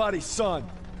 that's somebody's son.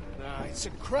 Nah, it's a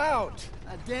crowd.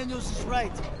 Daniels is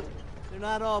right. They're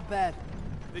not all bad.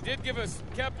 They did give us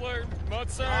Kepler,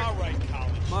 Mozart. All right,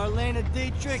 college. Marlena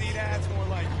Dietrich. See, that's more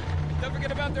like it. Don't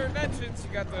forget about their inventions.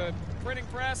 You got the printing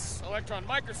press, electron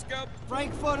microscope.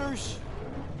 Frankfurters.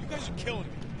 You guys are killing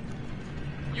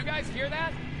me. You guys hear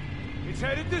that? It's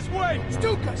headed this way.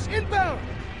 Stukas, inbound.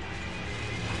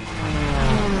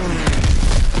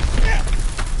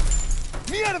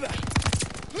 Me out of there.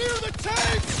 Clear the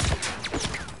tanks.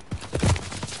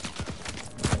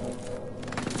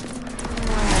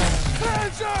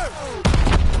 Panzer!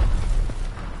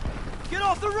 Get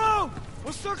off the road!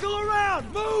 We'll circle around!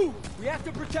 Move! We have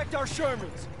to protect our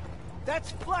Shermans.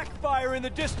 That's flak fire in the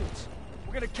distance.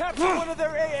 We're gonna capture one of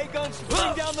their AA guns and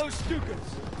bring down those Stukas.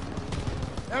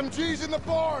 MG's in the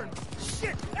barn!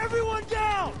 Shit! Everyone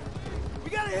down! We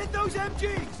gotta hit those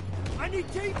MGs! I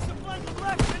need teams to flank them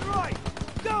left and right!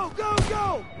 Go, go,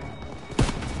 go!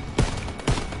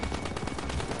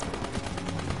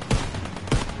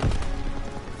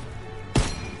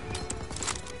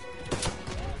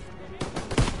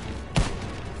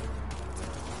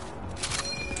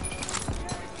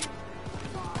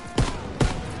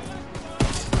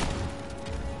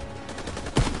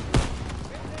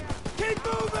 Keep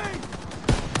moving!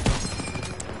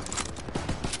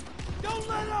 Don't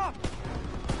let up!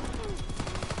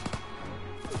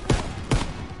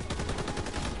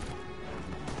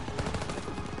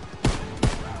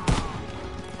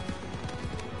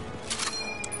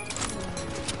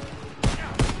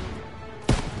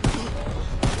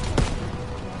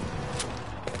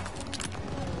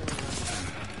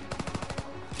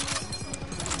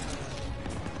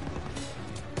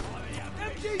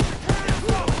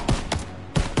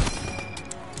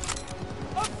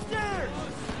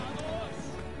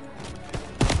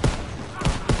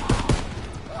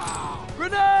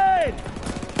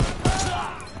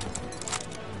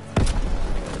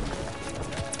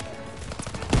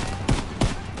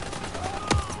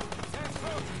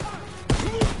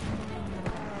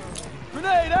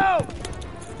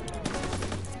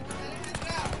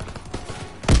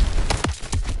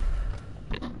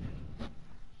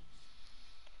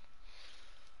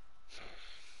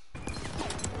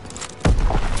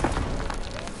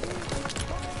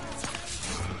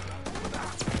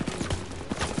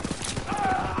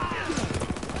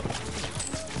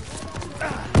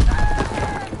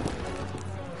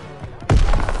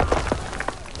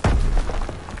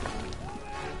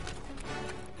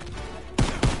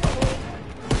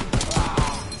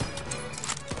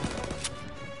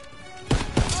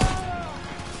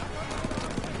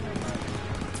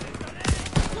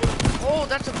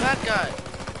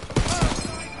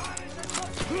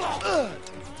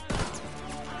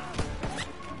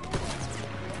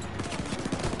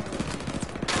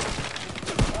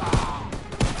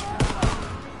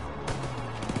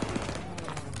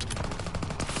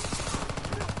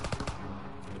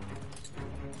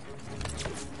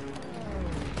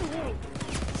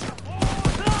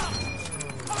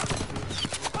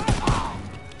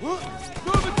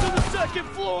 Moving to the second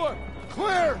floor!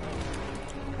 Clear!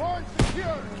 Barn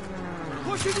secured!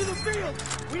 Push into the field!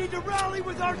 We need to rally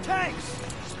with our tanks!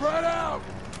 Spread out!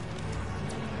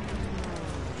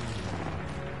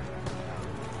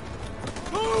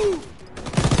 Move!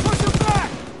 Push them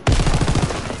back!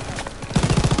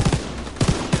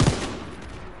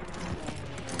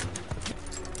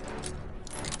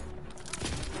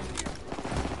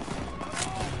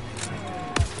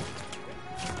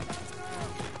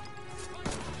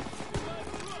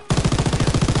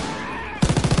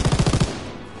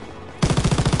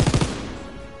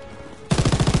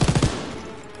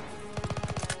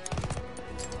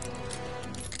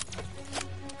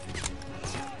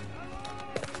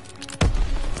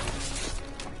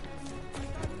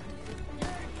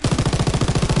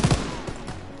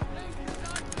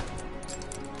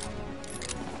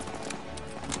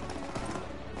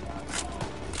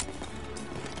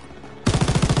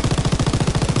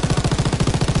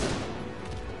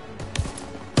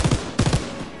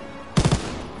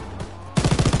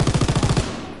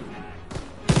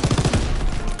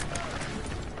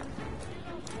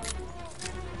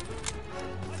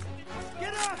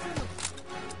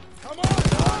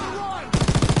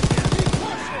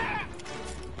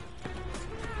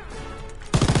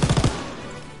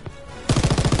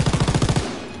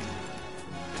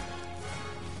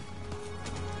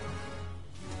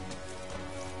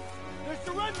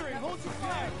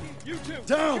 You two,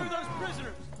 down! secure those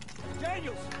prisoners!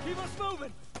 Daniels, keep us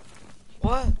moving!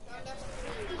 What?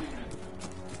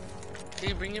 Can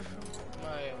you bring it from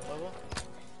my level?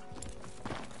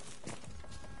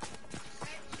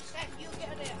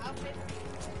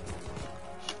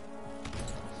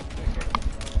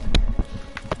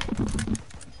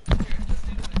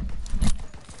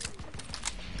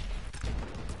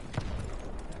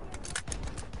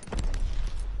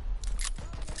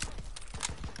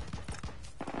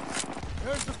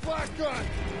 There's the flak gun!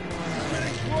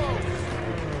 Getting close!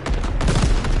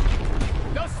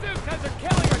 Those Stukas are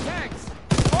killing our tanks!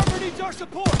 Armor needs our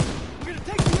support! We're gonna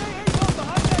take the AAs off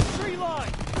behind that tree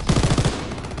line!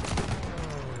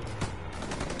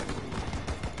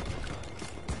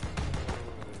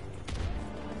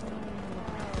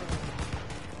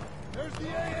 There's the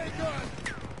AA gun!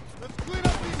 Let's clean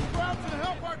up these scraps and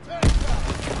help our tanks out!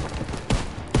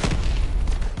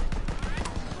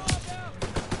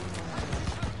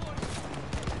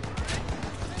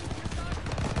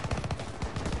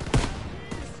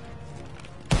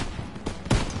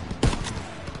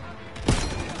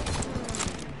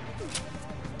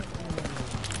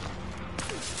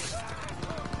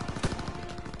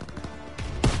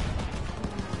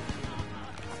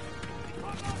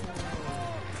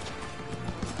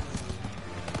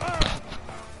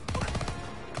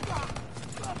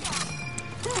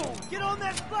 Get on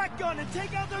that flak gun and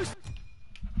take out those...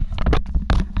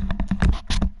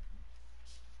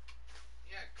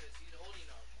 Yeah, because he's old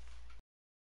enough.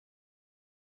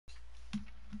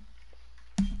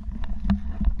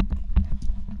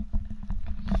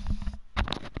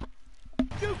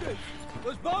 Stukas!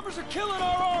 Those bombers are killing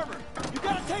our armor! You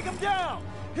gotta take them down!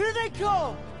 Here they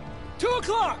come! 2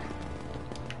 o'clock!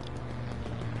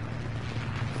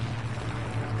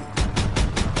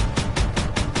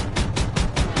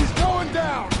 He's going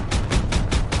down!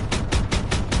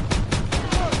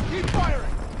 Good, keep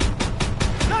firing!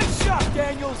 Nice shot,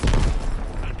 Daniels!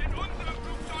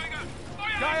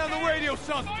 Guy on the radio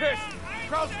sounds pissed!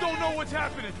 Crowds don't know what's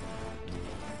happening!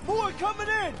 More coming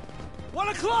in! 1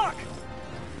 o'clock!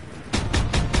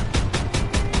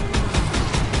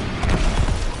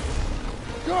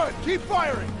 Good, keep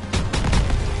firing!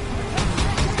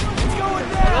 It's going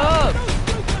down!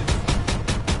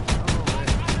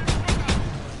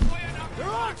 They're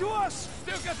on to us!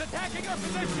 Stuka's attacking our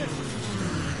position!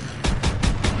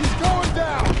 He's going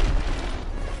down!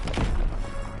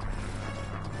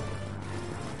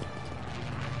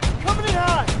 Coming in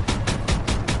hot!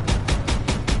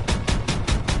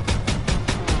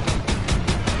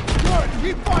 Good,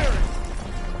 keep firing!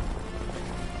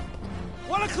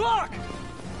 1 o'clock!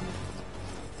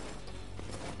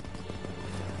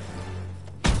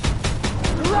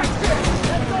 Direct hit!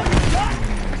 That's all you got?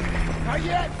 Not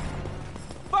yet!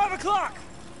 5 o'clock!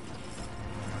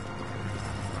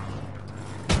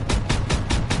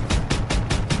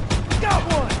 Got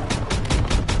one!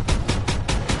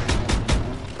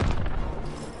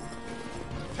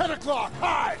 10 o'clock,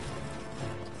 hide!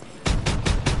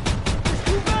 There's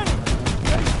too many!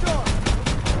 Stay sharp!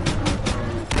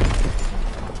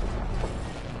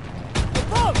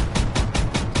 Above!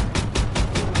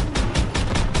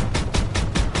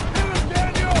 Hit him,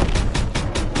 Daniel!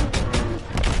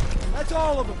 That's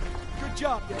all of them. Good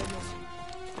job, Daniels.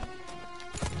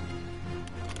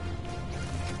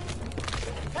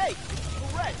 Hey,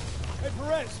 Perez! Hey,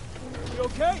 Perez, you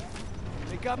okay?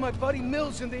 They got my buddy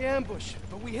Mills in the ambush,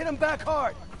 but we hit him back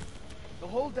hard. The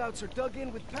holdouts are dug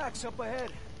in with packs up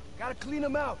ahead. Gotta clean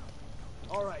them out.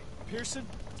 All right, Pearson,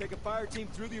 take a fire team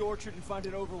through the orchard and find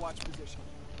an overwatch position.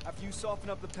 After you soften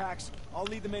up the packs, I'll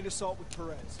lead the main assault with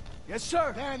Perez. Yes,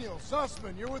 sir! Daniel,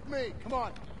 Sussman, you're with me. Come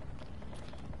on.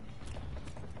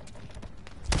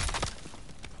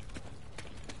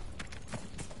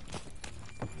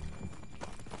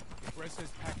 Perez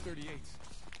says Pack 38s.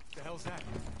 The hell's that?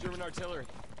 German artillery.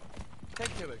 Tank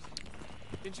killers.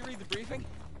 Didn't you read the briefing?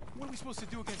 What are we supposed to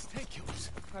do against tank killers?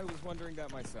 I was wondering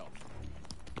that myself.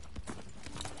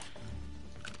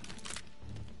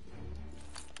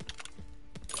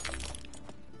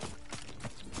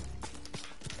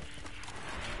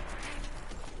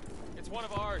 It's one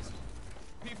of ours.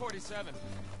 P-47.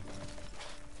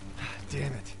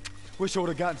 Damn it. Wish I would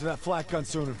have gotten to that flak gun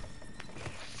sooner.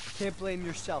 Can't blame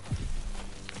yourself.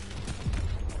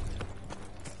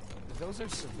 Those are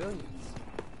civilians.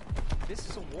 This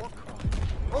is a war crime.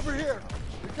 Over here.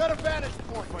 We've got a vantage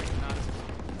point. Fighting Nazis.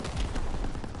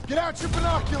 Get out your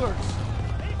binoculars.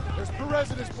 There's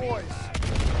Perez and his boys.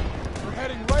 We're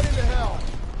heading right into hell.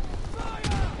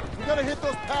 We gotta hit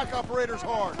those pack operators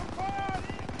hard.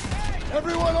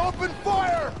 Everyone open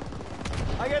fire!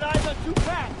 I got eyes on 2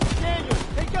 packs. Daniel,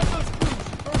 take out those crews.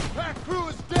 First pack crew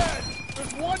is dead.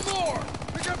 There's one more.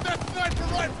 Pick up that sniper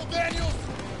rifle, Daniels.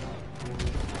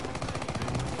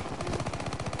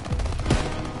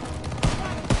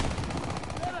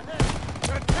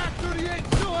 That Pack 38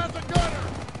 still has a gunner!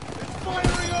 It's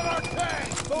firing on our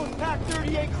tanks! Both Pack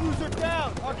 38 crews are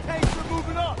down. Our tanks are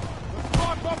moving up. Let's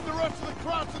lock up the rest of the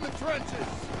Krauts in the trenches!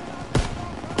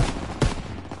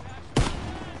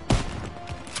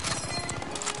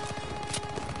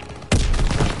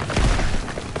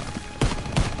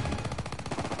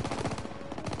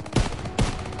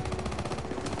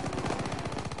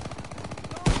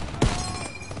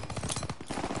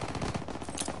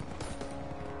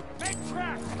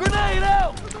 Grenade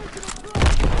out!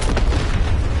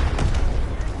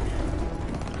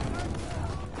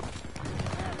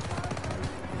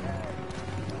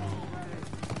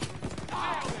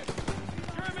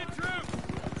 German troops!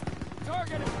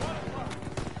 Target at 1 o'clock.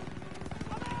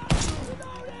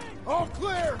 All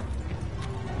clear!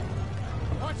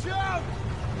 Watch out!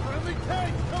 Friendly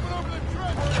tanks coming over the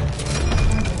trenches!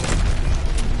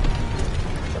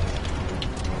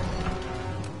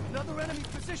 Another enemy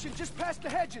position just past the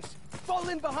hedges. Fall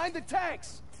in behind the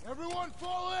tanks. Everyone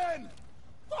fall in!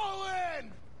 Fall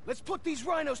in! Let's put these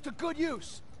rhinos to good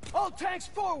use. All tanks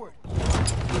forward.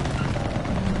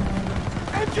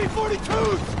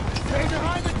 MG-42s! Stay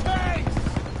behind the tanks!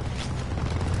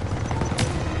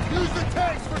 Use the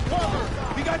tanks for cover!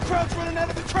 We got Krauts running out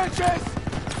of the trenches!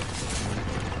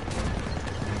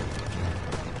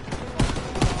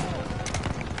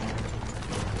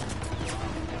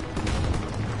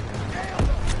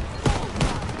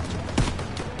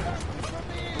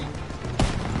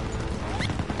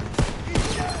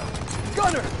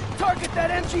 Gunner, target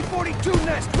that MG-42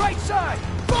 nest, right side!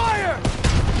 Fire!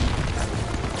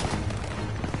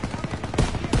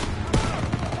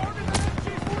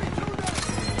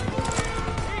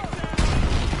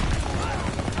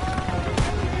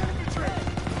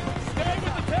 Stay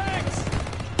with the tanks!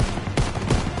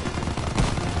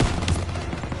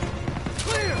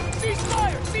 Clear! Cease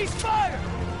fire! Cease fire!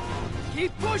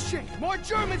 Keep pushing! More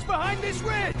Germans behind this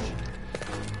ridge!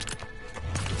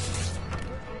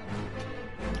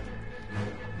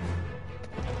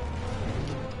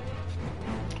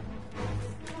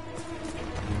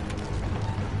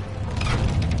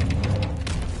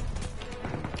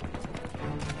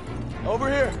 Over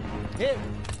here. Hit.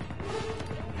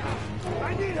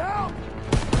 I need help!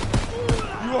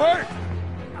 You hurt?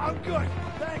 I'm good,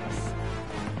 thanks.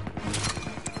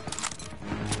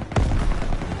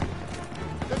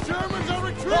 The Germans are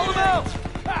retreating! Call them out!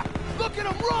 Ha! Look at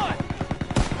them run!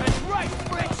 That's right,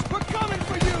 Fritz! We're coming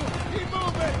for you! Keep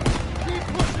moving! Keep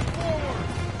pushing forward!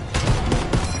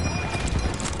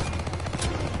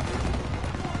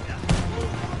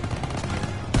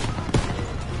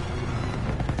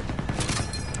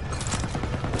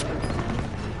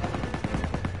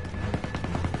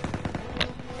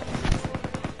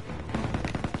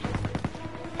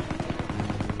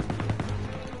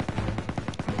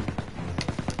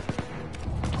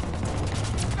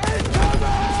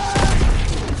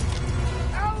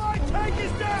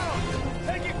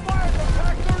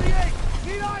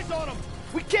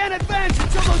 We can't advance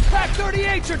until those Pac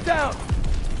 38s are down!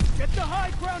 Get the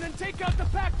high ground and take out the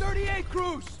Pac 38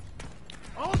 crews!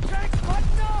 All tanks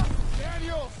button up!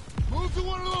 Daniels, move to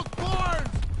one of those barns!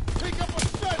 Pick up a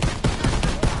set!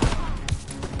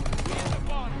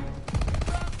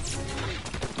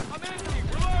 I'm empty.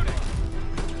 Reloading.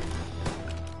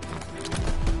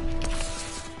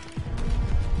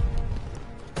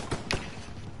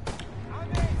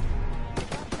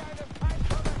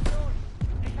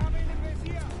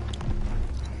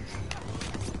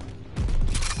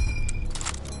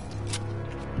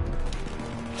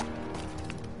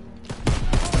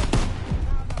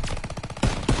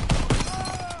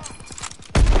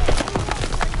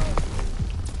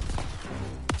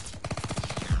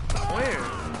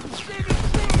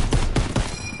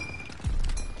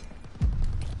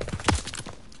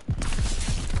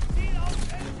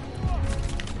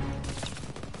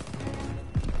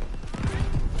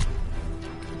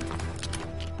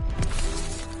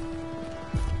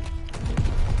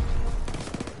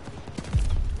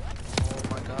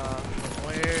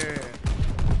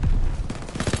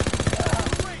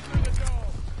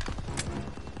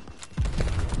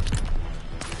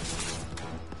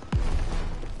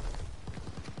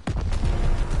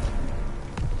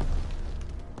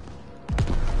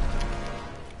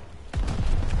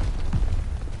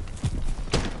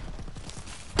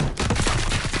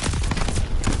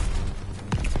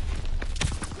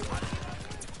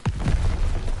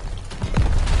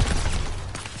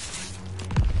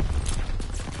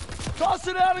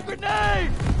 Tossing out a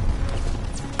grenade!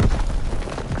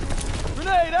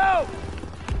 Grenade out!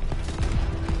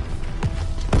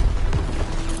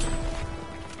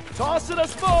 Tossing a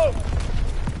smoke!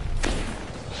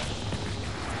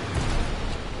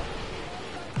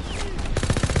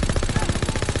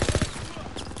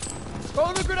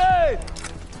 Throw the grenade!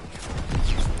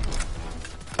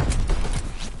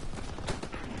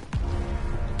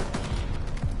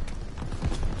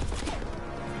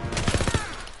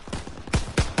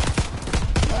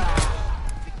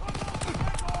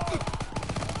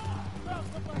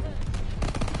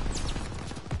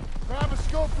 Grab a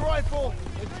scoped rifle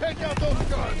and take out those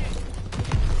guns.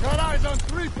 Got eyes on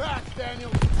 3 packs,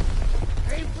 Daniel.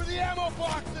 Aim for the ammo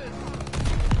boxes.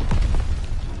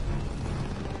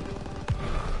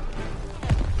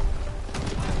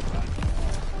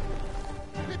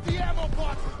 Hit the ammo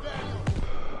boxes, Daniel.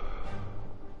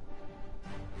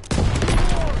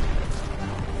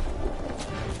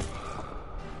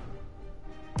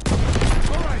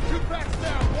 All right, 2 packs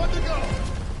down, 1 to go.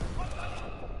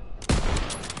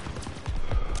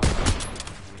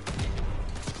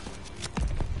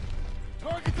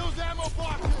 Target those ammo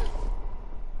boxes!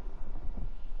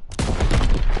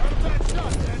 Not a bad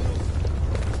shot, Daniels.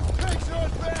 Tanks are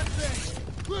advancing!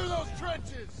 Clear those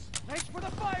trenches! Thanks for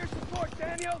the fire support,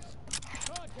 Daniels!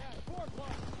 Contact, 4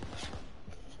 o'clock.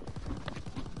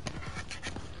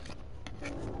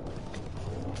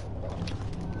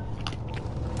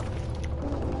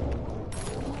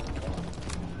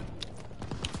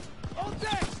 All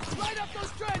tanks, light up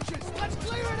those trenches! Let's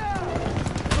clear it out!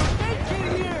 Get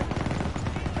here!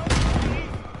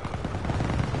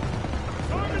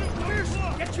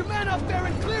 Pearson, get your men up there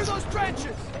and clear those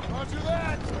trenches! Roger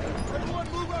that!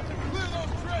 Everyone move up and clear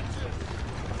those trenches!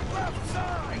 Left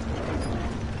side!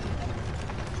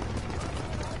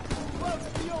 Close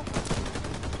the open!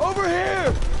 Over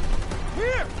here!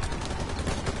 Here!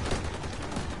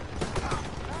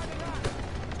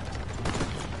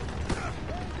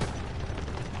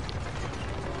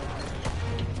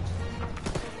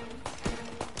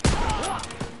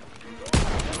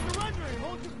 Surrendering!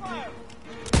 Hold your fire!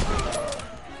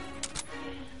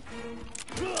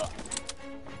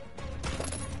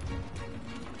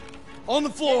 On the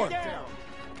floor! Down!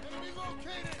 Enemy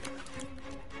located!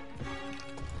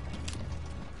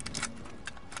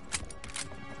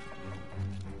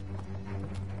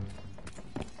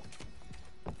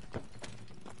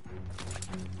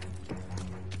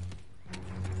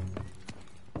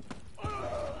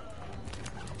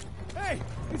 Hey!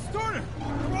 It's Turner!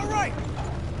 We're all right!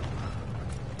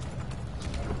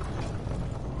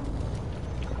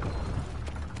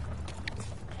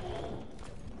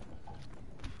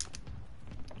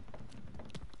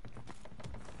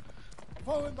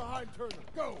 Fall in behind Turner.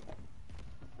 Go!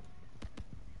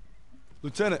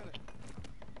 Lieutenant.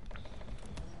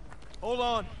 Hold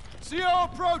on. CO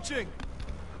approaching!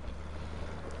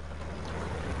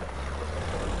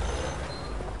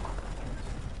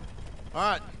 All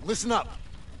right, listen up.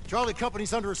 Charlie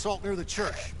Company's under assault near the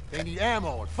church. They need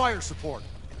ammo and fire support.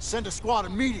 Send a squad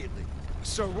immediately.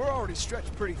 Sir, we're already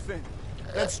stretched pretty thin.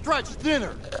 Then stretch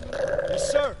thinner.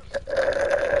 Yes, sir.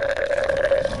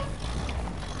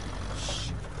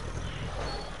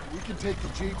 take the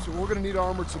jeep, so we're gonna need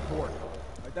armored support.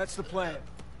 All right, that's the plan.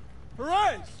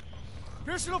 Perez!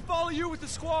 Pearson will follow you with the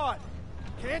squad.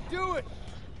 Can't do it.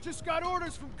 Just got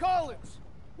orders from Collins.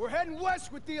 We're heading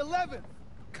west with the 11th.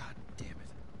 God damn it.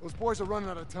 Those boys are running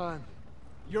out of time.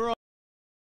 You're on.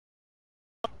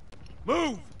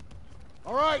 Move!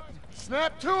 All right,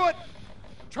 snap to it!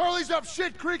 Charlie's up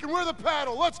shit creek and we're the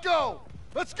paddle. Let's go!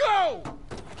 Let's go!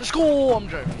 Let's go, I'm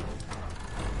joking.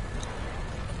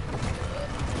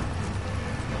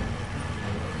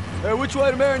 Hey, which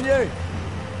way to Marigny?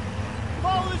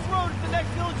 Follow this road at the next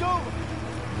village over.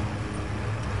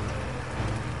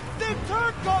 Big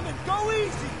turn coming! Go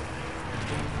easy!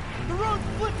 The road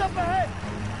splits up ahead!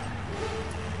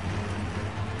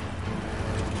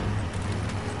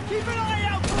 Keep an eye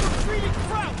out for retreating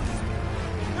Krauts!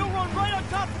 They'll run right on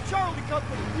top of Charlie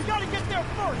Company. You gotta get there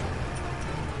first!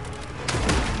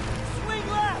 Swing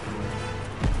left!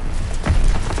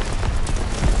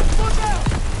 Look out!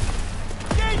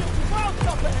 Gator, Krauts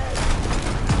up ahead!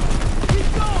 Keep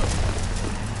going!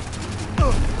 Go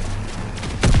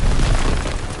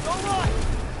right!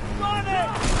 Run it!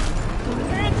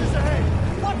 Kansas ahead!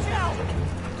 Watch out!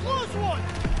 Close one!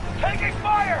 Taking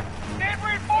fire! Need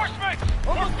reinforcements!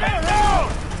 Almost there! Down!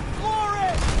 Floor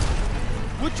it!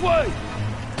 Which way?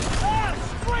 Ah!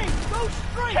 Straight! Go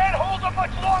straight! Can't hold them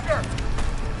much longer!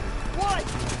 What?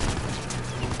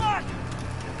 Fuck!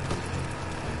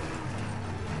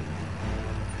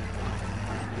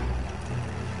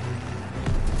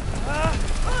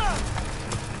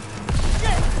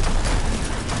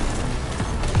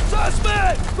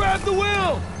 Suspect! Grab the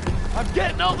wheel! I'm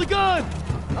getting on the gun!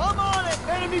 I'm on it!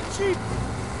 Enemy jeep!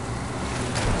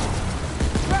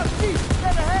 Grab jeep!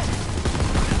 Get ahead!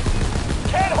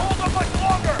 Can't hold them much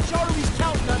longer! Charlie's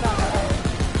counting on that.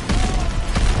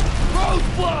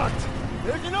 Road's blocked!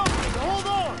 There's an opening! Hold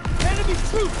on! Enemy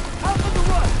troops! Out on the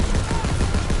run!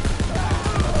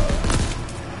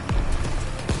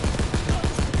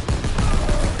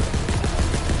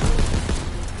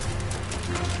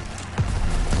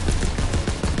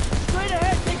 Straight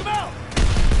ahead! Take him out!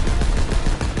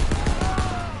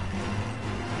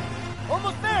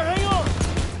 Almost there! Hang on!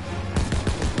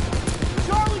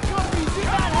 Charlie Company's in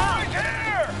that house!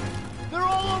 Here! They're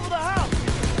all over the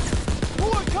house!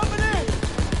 More coming in!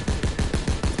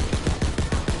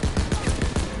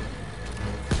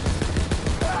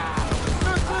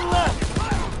 Circle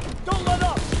left! Don't let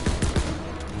up!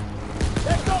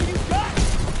 That's all you got?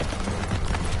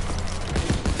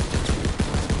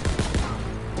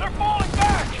 They're falling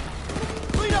back!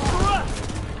 Clean up the rest!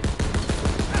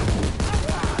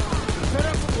 Set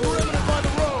up the perimeter by the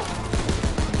road!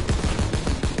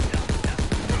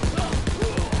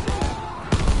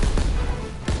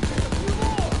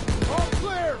 All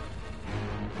clear!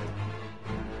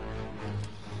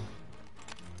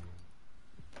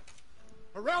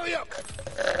 Rally up!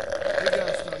 We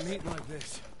gotta stop meeting like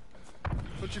this.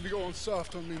 Thought you'd be going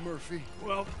soft on me, Murphy.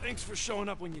 Well, thanks for showing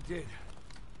up when you did.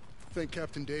 Thank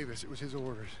Captain Davis. It was his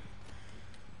orders.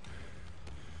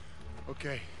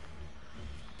 Okay.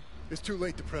 It's too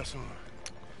late to press on.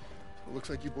 It looks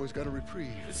like you boys got a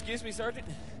reprieve. Excuse me, Sergeant?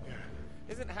 Yeah.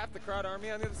 Isn't half the crowd army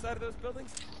on the other side of those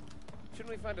buildings? Shouldn't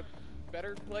we find a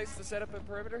better place to set up a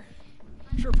perimeter?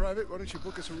 Sure, Private. Why don't you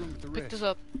book us a room at the Pick Ritz? this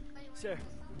up. Sir,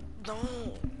 No,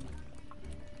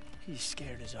 he's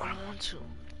scared as I all. don't want to.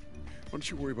 Why don't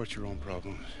you worry about your own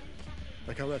problems?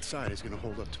 Like how that side is gonna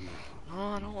hold up tomorrow. No,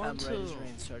 I don't want to.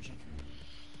 Sergeant.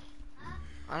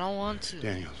 I don't want to.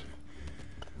 Daniels,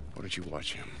 why don't you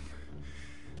watch him?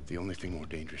 The only thing more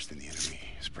dangerous than the enemy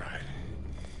is pride.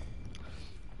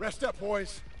 Rest up,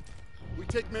 boys. We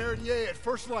take Marigny at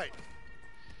first light.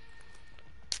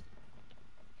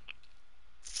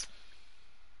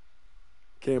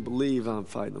 Can't believe I'm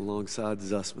fighting alongside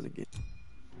Zussman again.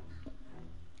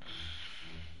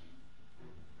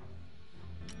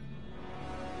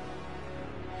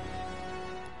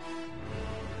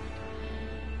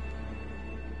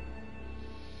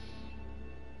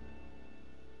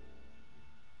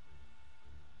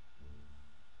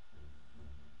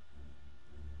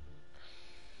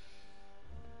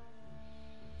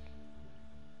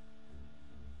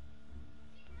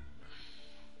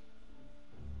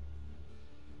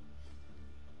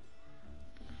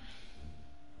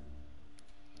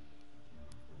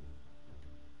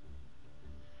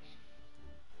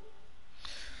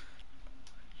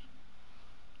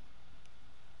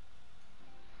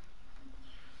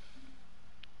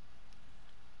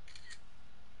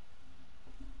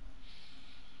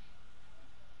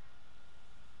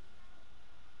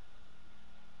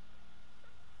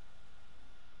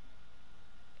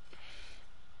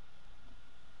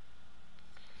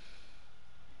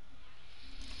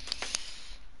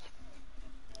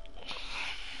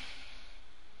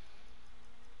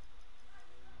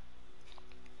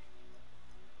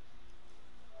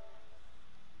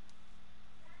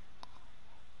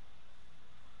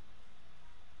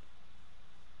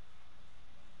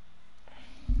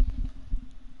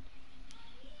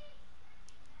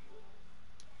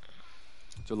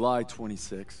 July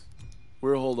 26.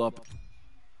 We're holed up.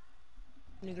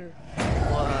 Nigger.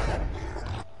 What?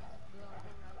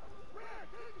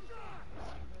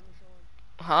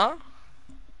 Huh?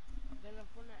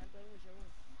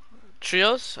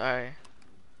 Trios? Alright.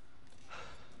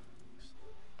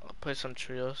 I'll play some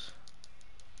trios.